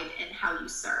provide and how you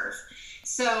serve.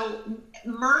 So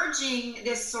merging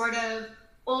this sort of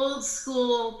old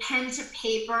school pen to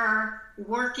paper,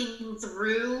 working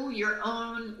through your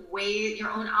own way, your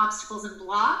own obstacles and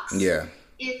blocks. Yeah.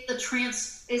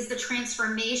 Is the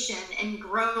transformation and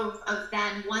growth of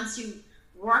then, once you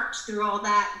worked through all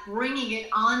that, bringing it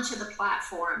onto the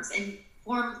platforms and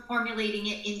formulating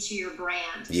it into your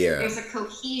brand. Yeah. There's a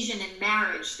cohesion and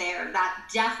marriage there that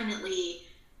definitely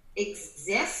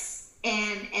exists.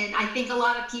 And I think a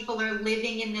lot of people are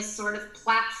living in this sort of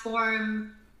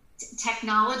platform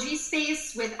technology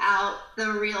space without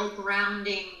the real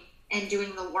grounding and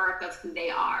doing the work of who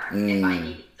they are, if I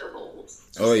needed the gold.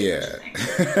 Oh yeah.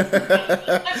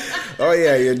 Oh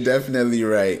yeah, you're definitely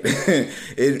right.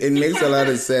 It makes a lot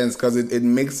of sense, because it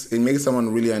makes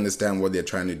someone really understand what they're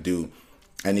trying to do.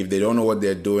 And if they don't know what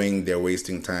they're doing, they're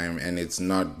wasting time, and it's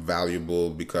not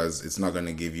valuable, because it's not going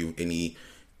to give you any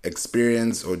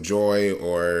experience or joy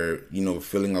or,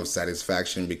 feeling of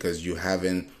satisfaction, because you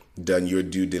haven't done your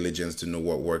due diligence to know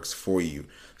what works for you.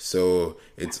 So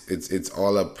it's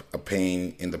all a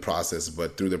pain in the process,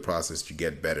 but through the process you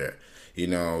get better.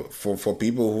 For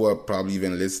people who are probably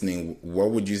even listening,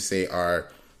 what would you say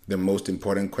are the most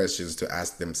important questions to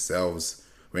ask themselves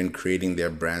when creating their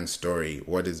brand story?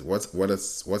 What's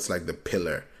like the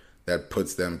pillar that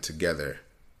puts them together?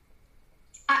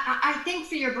 I think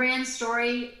for your brand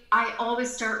story, I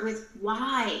always start with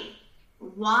why.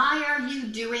 Why are you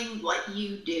doing what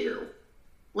you do?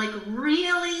 Like,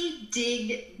 really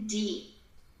dig deep.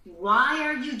 Why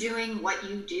are you doing what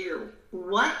you do?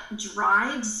 What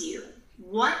drives you?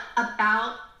 What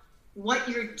about what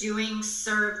you're doing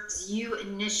serves you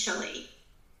initially?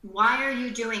 Why are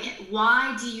you doing it?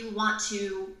 Why do you want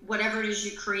to, whatever it is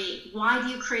you create? Why do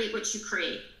you create what you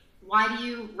create? Why do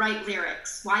you write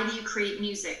lyrics? Why do you create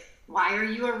music? Why are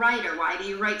you a writer? Why do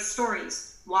you write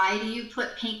stories? Why do you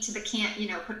put paint to the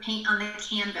put paint on the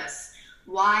canvas?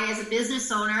 Why, as a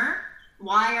business owner,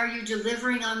 why are you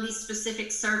delivering on these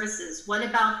specific services? What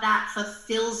about that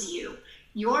fulfills you?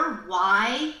 Your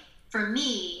why, for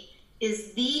me,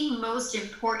 is the most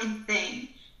important thing,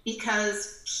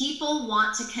 because people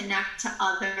want to connect to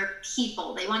other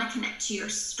people. They want to connect to your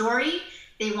story.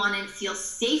 They want to feel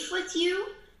safe with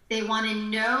you. They want to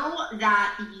know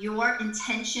that your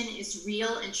intention is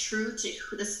real and true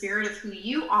to the spirit of who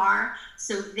you are,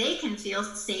 so they can feel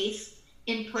safe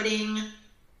in putting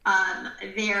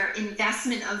their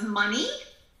investment of money,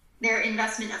 their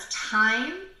investment of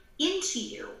time into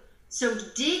you. So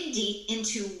dig deep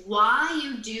into why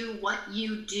you do what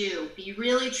you do. Be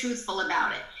really truthful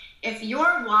about it. If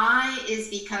your why is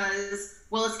because,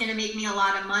 well, it's going to make me a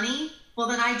lot of money, well,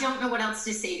 then I don't know what else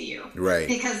to say to you. Right.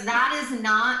 Because that is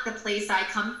not the place I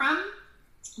come from.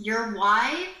 Your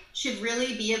why should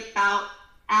really be about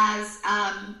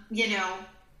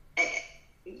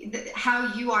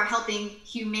how you are helping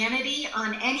humanity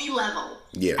on any level.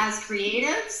 Yeah. As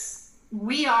creatives,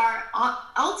 we are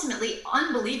ultimately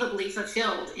unbelievably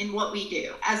fulfilled in what we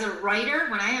do. As a writer,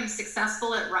 when I am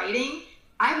successful at writing,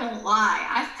 I won't lie,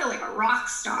 I feel like a rock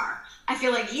star. I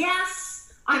feel like, yes,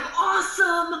 I'm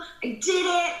awesome, I did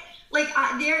it. Like,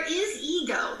 there is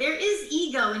ego. There is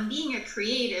ego in being a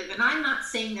creative, and I'm not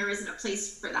saying there isn't a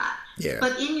place for that. Yeah.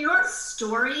 But in your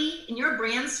story, in your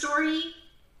brand story,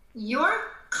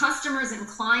 your customers and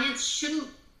clients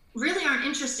aren't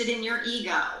interested in your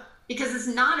ego, because it's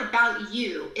not about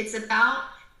you. It's about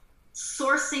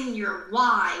sourcing your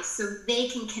why so they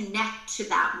can connect to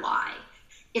that why.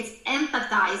 It's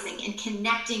empathizing and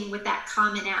connecting with that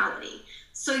commonality.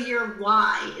 So your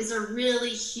why is a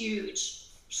really huge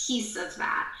piece of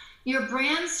that. Your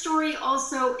brand story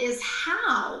also is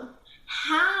how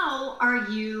are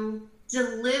you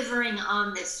delivering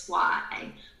on this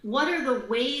why? What are the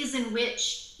ways in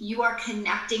which you are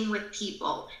connecting with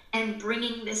people and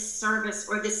bringing this service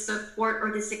or this support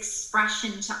or this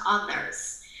expression to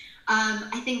others?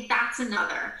 I think that's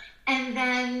another. And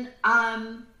then,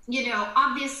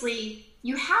 obviously,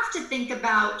 you have to think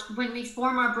about, when we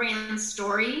form our brand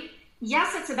story,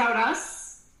 yes, it's about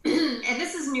us. And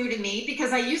this is new to me,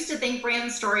 because I used to think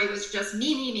brand story was just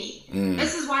me.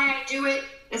 This is why I do it.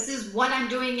 This is what I'm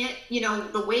doing it,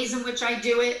 the ways in which I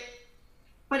do it.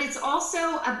 But it's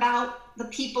also about the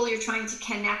people you're trying to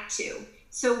connect to.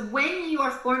 So when you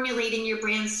are formulating your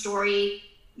brand story,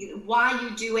 why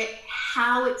you do it,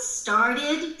 how it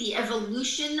started, the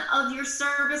evolution of your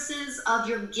services, of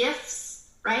your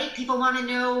gifts, right? People want to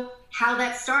know how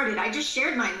that started. I just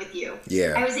shared mine with you.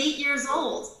 Yeah. I was 8 years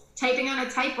old, typing on a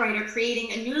typewriter,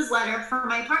 creating a newsletter for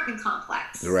my apartment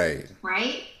complex. Right.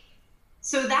 Right?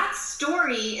 So that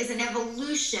story is an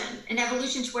evolution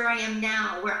to where I am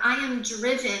now, where I am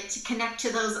driven to connect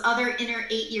to those other inner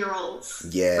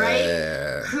 8-year-olds,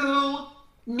 right? Who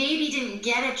maybe didn't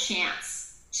get a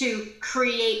chance to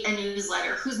create a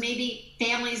newsletter, whose maybe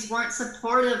families weren't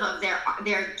supportive of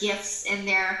their gifts and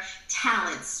their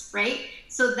talents, right?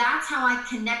 So that's how I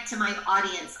connect to my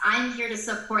audience. I'm here to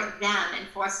support them and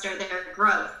foster their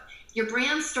growth. Your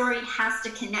brand story has to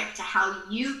connect to how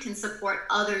you can support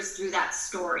others through that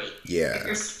story. Yeah. If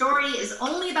your story is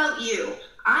only about you,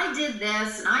 I did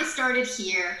this and I started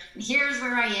here, and here's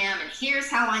where I am, and here's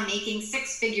how I'm making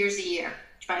 6 figures a year.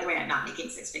 Which, by the way, I'm not making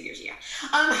 6 figures a year.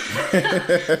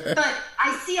 But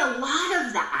I see a lot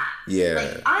of that. Yeah.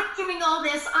 Like, I'm doing all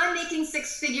this, I'm making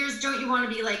 6 figures, don't you want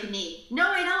to be like me? No,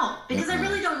 I don't, because I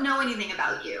really don't know anything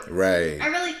about you. Right. I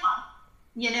really don't,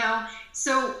 you know?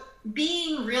 So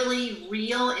being really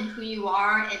real in who you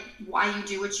are and why you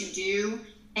do what you do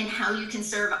and how you can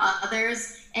serve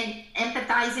others and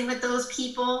empathizing with those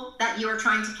people that you are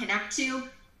trying to connect to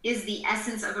is the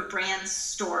essence of a brand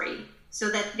story,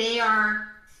 so that they are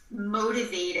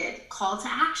motivated, call to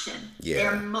action. Yeah.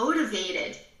 They're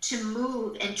motivated to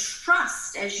move and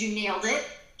trust, as you nailed it,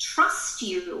 trust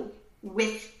you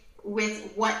with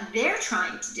what they're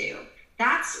trying to do.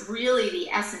 That's really the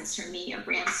essence for me of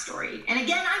brand story. And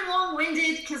again, I'm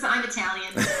long-winded because I'm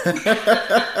Italian.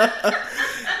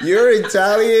 You're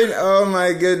Italian? Oh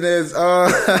my goodness. Oh.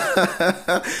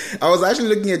 I was actually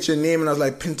looking at your name and I was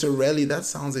like, Pintarelli, that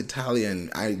sounds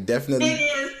Italian. I definitely... It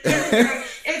is.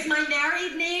 It's my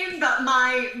married name, but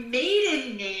my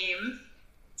maiden name,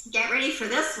 get ready for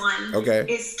this one, okay,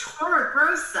 is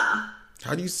Torregrossa.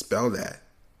 How do you spell that?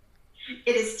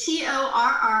 It is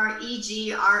Torregrossa.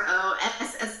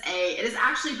 It is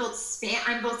actually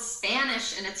I'm both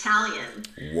Spanish and Italian.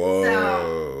 Whoa.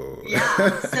 So,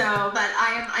 yeah. So, but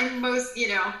I'm mostly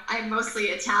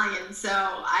Italian. So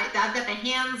I've got the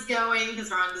hands going because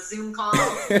we're on the Zoom call.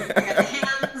 I got the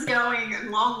hands going.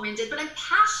 I'm long-winded, but I'm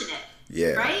passionate.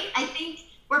 Yeah. Right. I think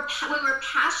when we're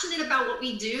passionate about what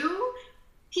we do,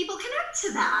 people connect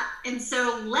to that, and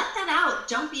so let that out.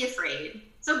 Don't be afraid.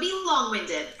 So be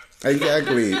long-winded.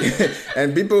 Exactly.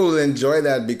 And people will enjoy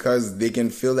that because they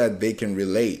can feel that they can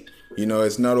relate. You know,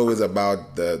 it's not always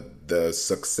about the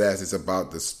success. It's about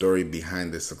the story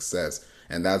behind the success.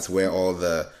 And that's where all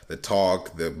the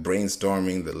talk, the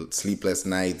brainstorming, the sleepless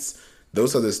nights,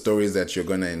 those are the stories that you're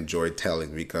going to enjoy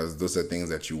telling because those are things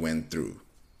that you went through.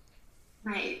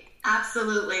 Right.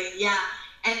 Absolutely. Yeah.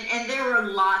 And there were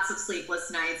lots of sleepless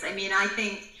nights. I mean, I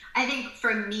think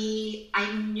for me,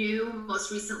 I knew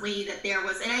most recently that there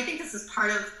was, and I think this is part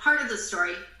of the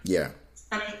story. Yeah.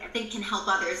 That I think can help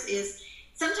others is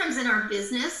sometimes in our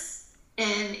business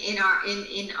and in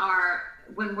our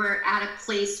when we're at a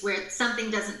place where something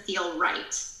doesn't feel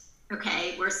right.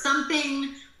 Okay, we're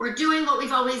doing what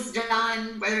we've always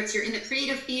done, whether it's you're in the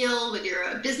creative field, whether you're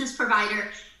a business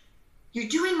provider, you're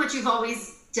doing what you've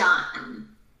always done.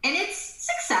 And it's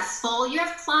successful. You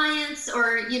have clients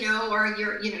or you're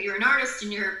an artist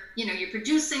and you're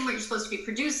producing what you're supposed to be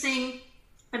producing,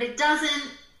 but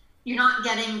you're not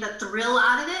getting the thrill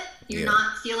out of it. You're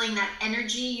not feeling that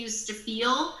energy you used to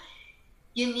feel.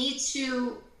 You need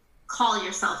to call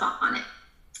yourself on it.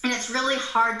 And it's really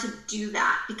hard to do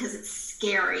that because it's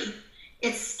scary.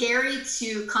 It's scary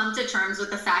to come to terms with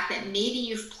the fact that maybe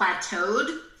you've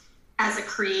plateaued as a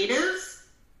creative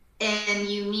and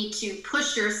you need to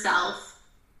push yourself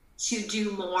to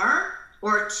do more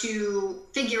or to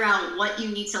figure out what you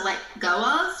need to let go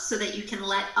of so that you can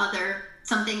let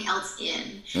something else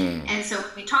in. And so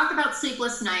when we talk about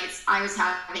sleepless nights, I was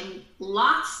having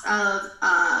lots of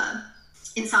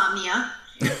insomnia.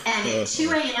 And at 2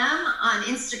 a.m. on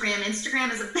Instagram is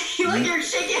a like you're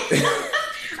shaking.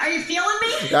 Are you feeling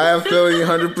me? I am feeling you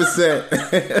 100%.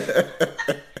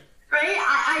 Right?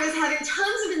 I was having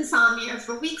tons of insomnia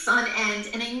for weeks on end,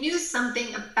 and I knew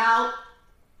something about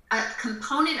a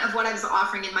component of what I was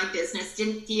offering in my business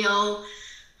didn't feel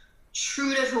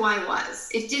true to who I was.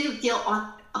 It didn't feel,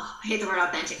 I hate the word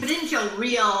authentic, but it didn't feel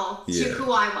real to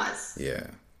who I was. Yeah.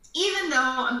 Even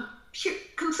though I'm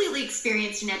completely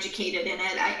experienced and educated in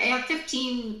it. I have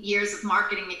 15 years of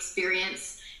marketing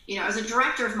experience. I was a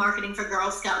director of marketing for Girl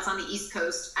Scouts on the East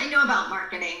Coast. I know about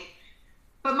marketing,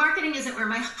 but marketing isn't where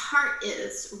my heart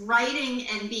is. Writing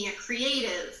and being a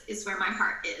creative is where my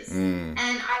heart is. And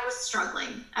I was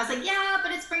struggling. I was like, yeah,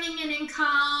 but it's bringing in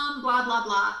income, blah, blah,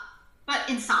 blah. But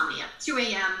insomnia, 2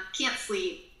 a.m., can't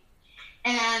sleep.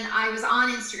 And I was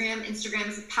on Instagram. Instagram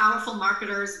is a powerful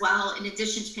marketer as well, in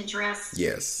addition to Pinterest.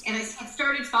 Yes. And I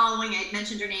started following. I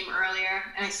mentioned her name earlier,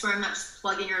 and I swear I'm not just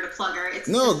plugging her to plug her.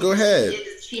 No, go ahead.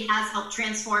 She has helped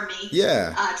transform me.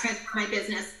 Yeah. Transform my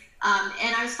business.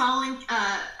 And I was following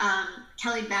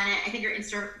Kelly Bennett. I think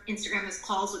her Instagram is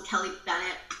Calls with Kelly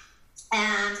Bennett.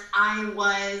 And I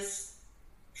was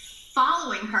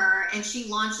following her, and she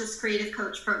launched this creative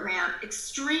coach program.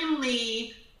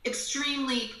 Extremely,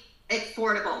 extremely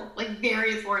affordable, like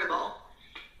very affordable.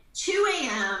 2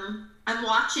 a.m., I'm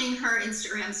watching her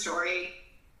Instagram story.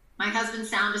 My husband's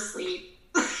sound asleep.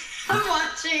 I'm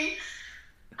watching,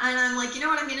 and I'm like, you know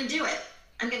what? I'm going to do it.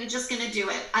 I'm just going to do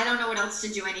it. I don't know what else to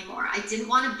do anymore. I didn't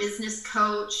want a business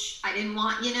coach. I didn't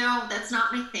want, that's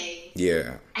not my thing.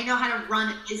 Yeah. I know how to run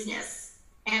a business.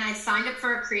 And I signed up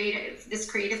for this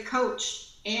creative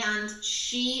coach. And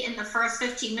she, in the first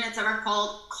 15 minutes of our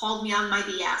call, called me on my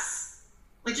BS.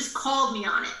 Like, just called me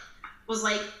on it. Was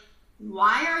like,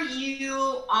 why are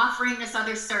you offering this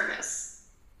other service?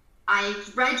 I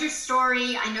read your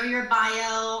story. I know your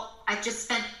bio. I've just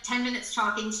spent 10 minutes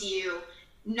talking to you.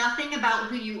 Nothing about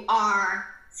who you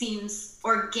are seems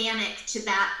organic to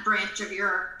that branch of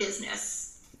your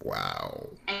business. Wow.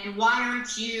 And why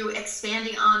aren't you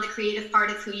expanding on the creative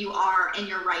part of who you are and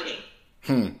your writing?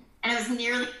 And I was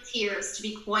nearly in tears, to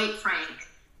be quite frank,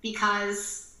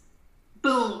 because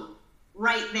boom,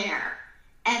 right there.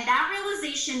 And that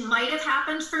realization might have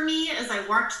happened for me as I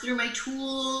worked through my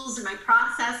tools and my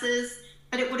processes,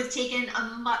 but it would have taken a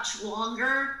much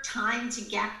longer time to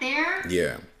get there.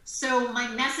 Yeah. So my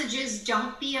message is,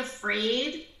 don't be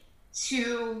afraid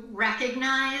to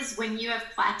recognize when you have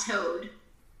plateaued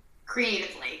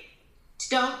creatively.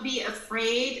 Don't be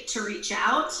afraid to reach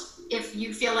out if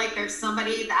you feel like there's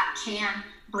somebody that can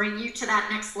bring you to that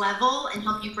next level and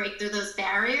help you break through those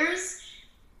barriers.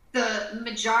 The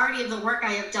majority of the work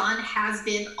I have done has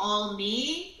been all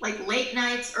me, like late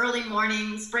nights, early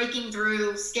mornings, breaking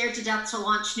through, scared to death to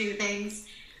launch new things.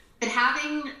 But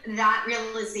having that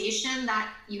realization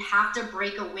that you have to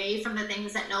break away from the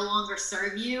things that no longer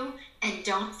serve you and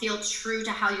don't feel true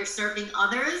to how you're serving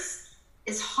others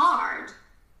is hard,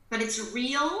 but it's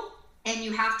real, and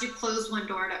you have to close one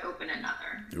door to open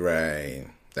another. Right.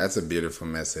 That's a beautiful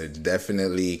message.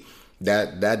 Definitely.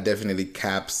 That definitely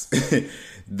caps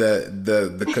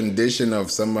the condition of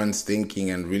someone's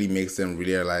thinking and really makes them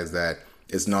realize that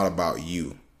it's not about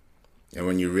you. And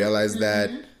when you realize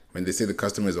that, when they say the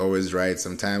customer is always right,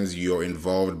 sometimes you're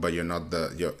involved, but you're not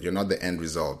the end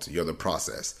result. You're the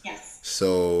process. Yes.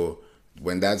 So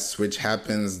when that switch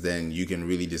happens, then you can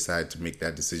really decide to make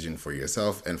that decision for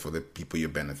yourself and for the people you're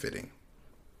benefiting.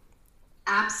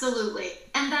 Absolutely.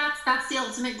 And that's the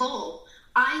ultimate goal.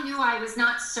 I knew I was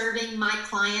not serving my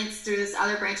clients through this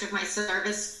other branch of my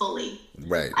service fully.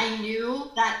 Right. I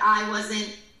knew that I was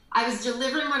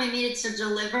delivering what I needed to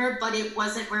deliver, but it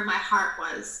wasn't where my heart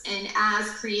was. And as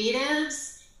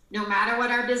creatives, no matter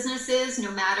what our business is,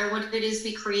 no matter what it is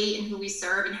we create and who we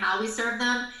serve and how we serve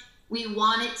them, we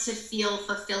want it to feel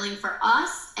fulfilling for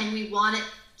us, and we want it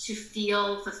to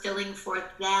feel fulfilling for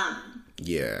them.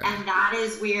 Yeah. And that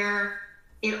is where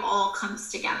it all comes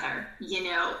together, and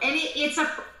it's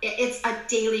a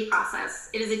daily process.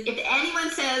 It is. If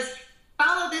anyone says,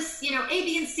 follow this, A,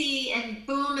 B, and C, and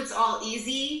boom, it's all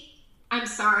easy, I'm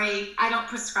sorry, I don't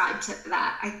prescribe to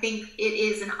that. I think it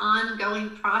is an ongoing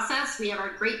process. We have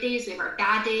our great days, we have our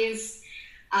bad days.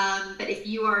 But if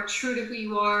you are true to who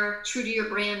you are, true to your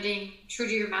branding, true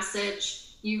to your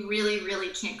message, you really, really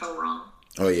can't go wrong.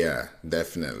 Oh, yeah,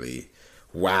 definitely.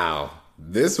 Wow.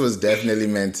 This was definitely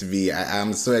meant to be.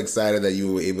 I'm so excited that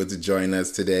you were able to join us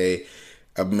today.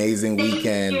 Amazing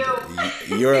weekend.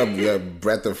 You're a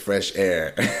breath of fresh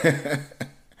air.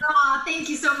 Oh, thank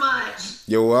you so much.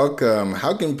 You're welcome.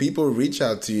 How can people reach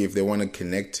out to you if they want to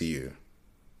connect to you?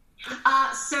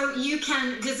 So you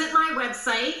can visit my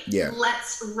website, yeah.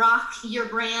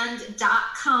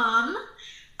 letsrockyourbrand.com.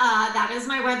 That is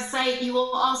my website. You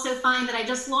will also find that I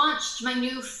just launched my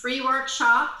new free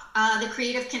workshop, The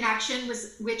Creative Connection,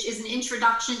 which is an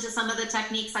introduction to some of the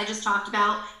techniques I just talked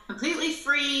about. Completely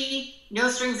free, no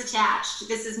strings attached.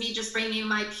 This is me just bringing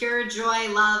my pure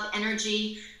joy, love,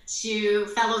 energy to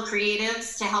fellow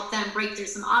creatives to help them break through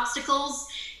some obstacles.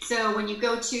 So when you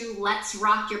go to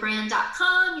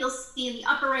letsrockyourbrand.com, you'll see in the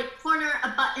upper right corner a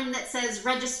button that says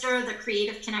register the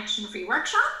Creative Connection free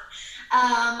workshop.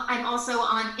 I'm also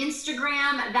on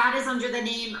Instagram. That is under the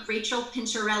name Rachel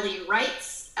Pintarelli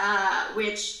Writes,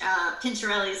 which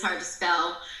Pintarelli is hard to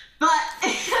spell, but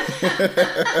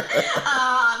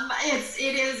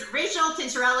it is Rachel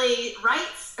Pintarelli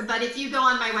Writes. But if you go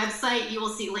on my website, you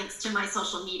will see links to my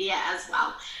social media as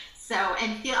well. So,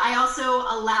 I also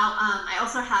I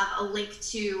also have a link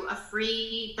to a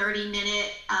free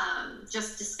 30-minute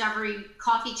just discovery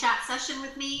coffee chat session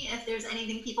with me. If there's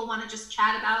anything people want to just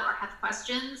chat about or have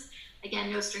questions,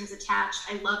 again, no strings attached.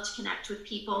 I love to connect with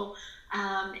people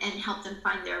and help them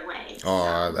find their way.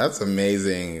 Oh, that's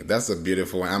amazing. That's a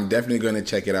beautiful one. I'm definitely going to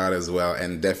check it out as well.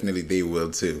 And definitely they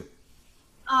will too.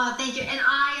 Thank you. And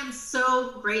I am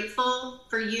so grateful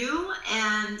for you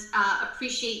and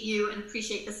appreciate you and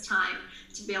appreciate this time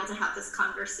to be able to have this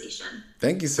conversation.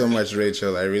 Thank you so much,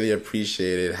 Rachel. I really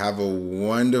appreciate it. Have a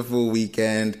wonderful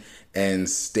weekend and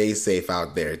stay safe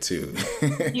out there too.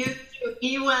 You too.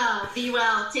 Be well. Be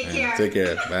well. Take care. Take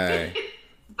care. Bye.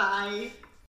 Bye.